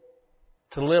able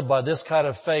to live by this kind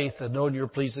of faith and knowing you're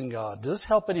pleasing God. Does this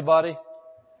help anybody?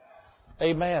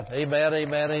 Amen. Amen.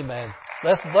 Amen. Amen.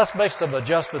 Let's make some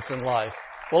adjustments in life.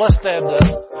 Well, let's stand up.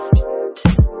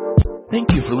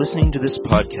 Thank you for listening to this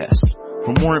podcast.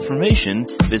 For more information,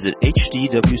 visit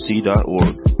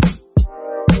hdwc.org.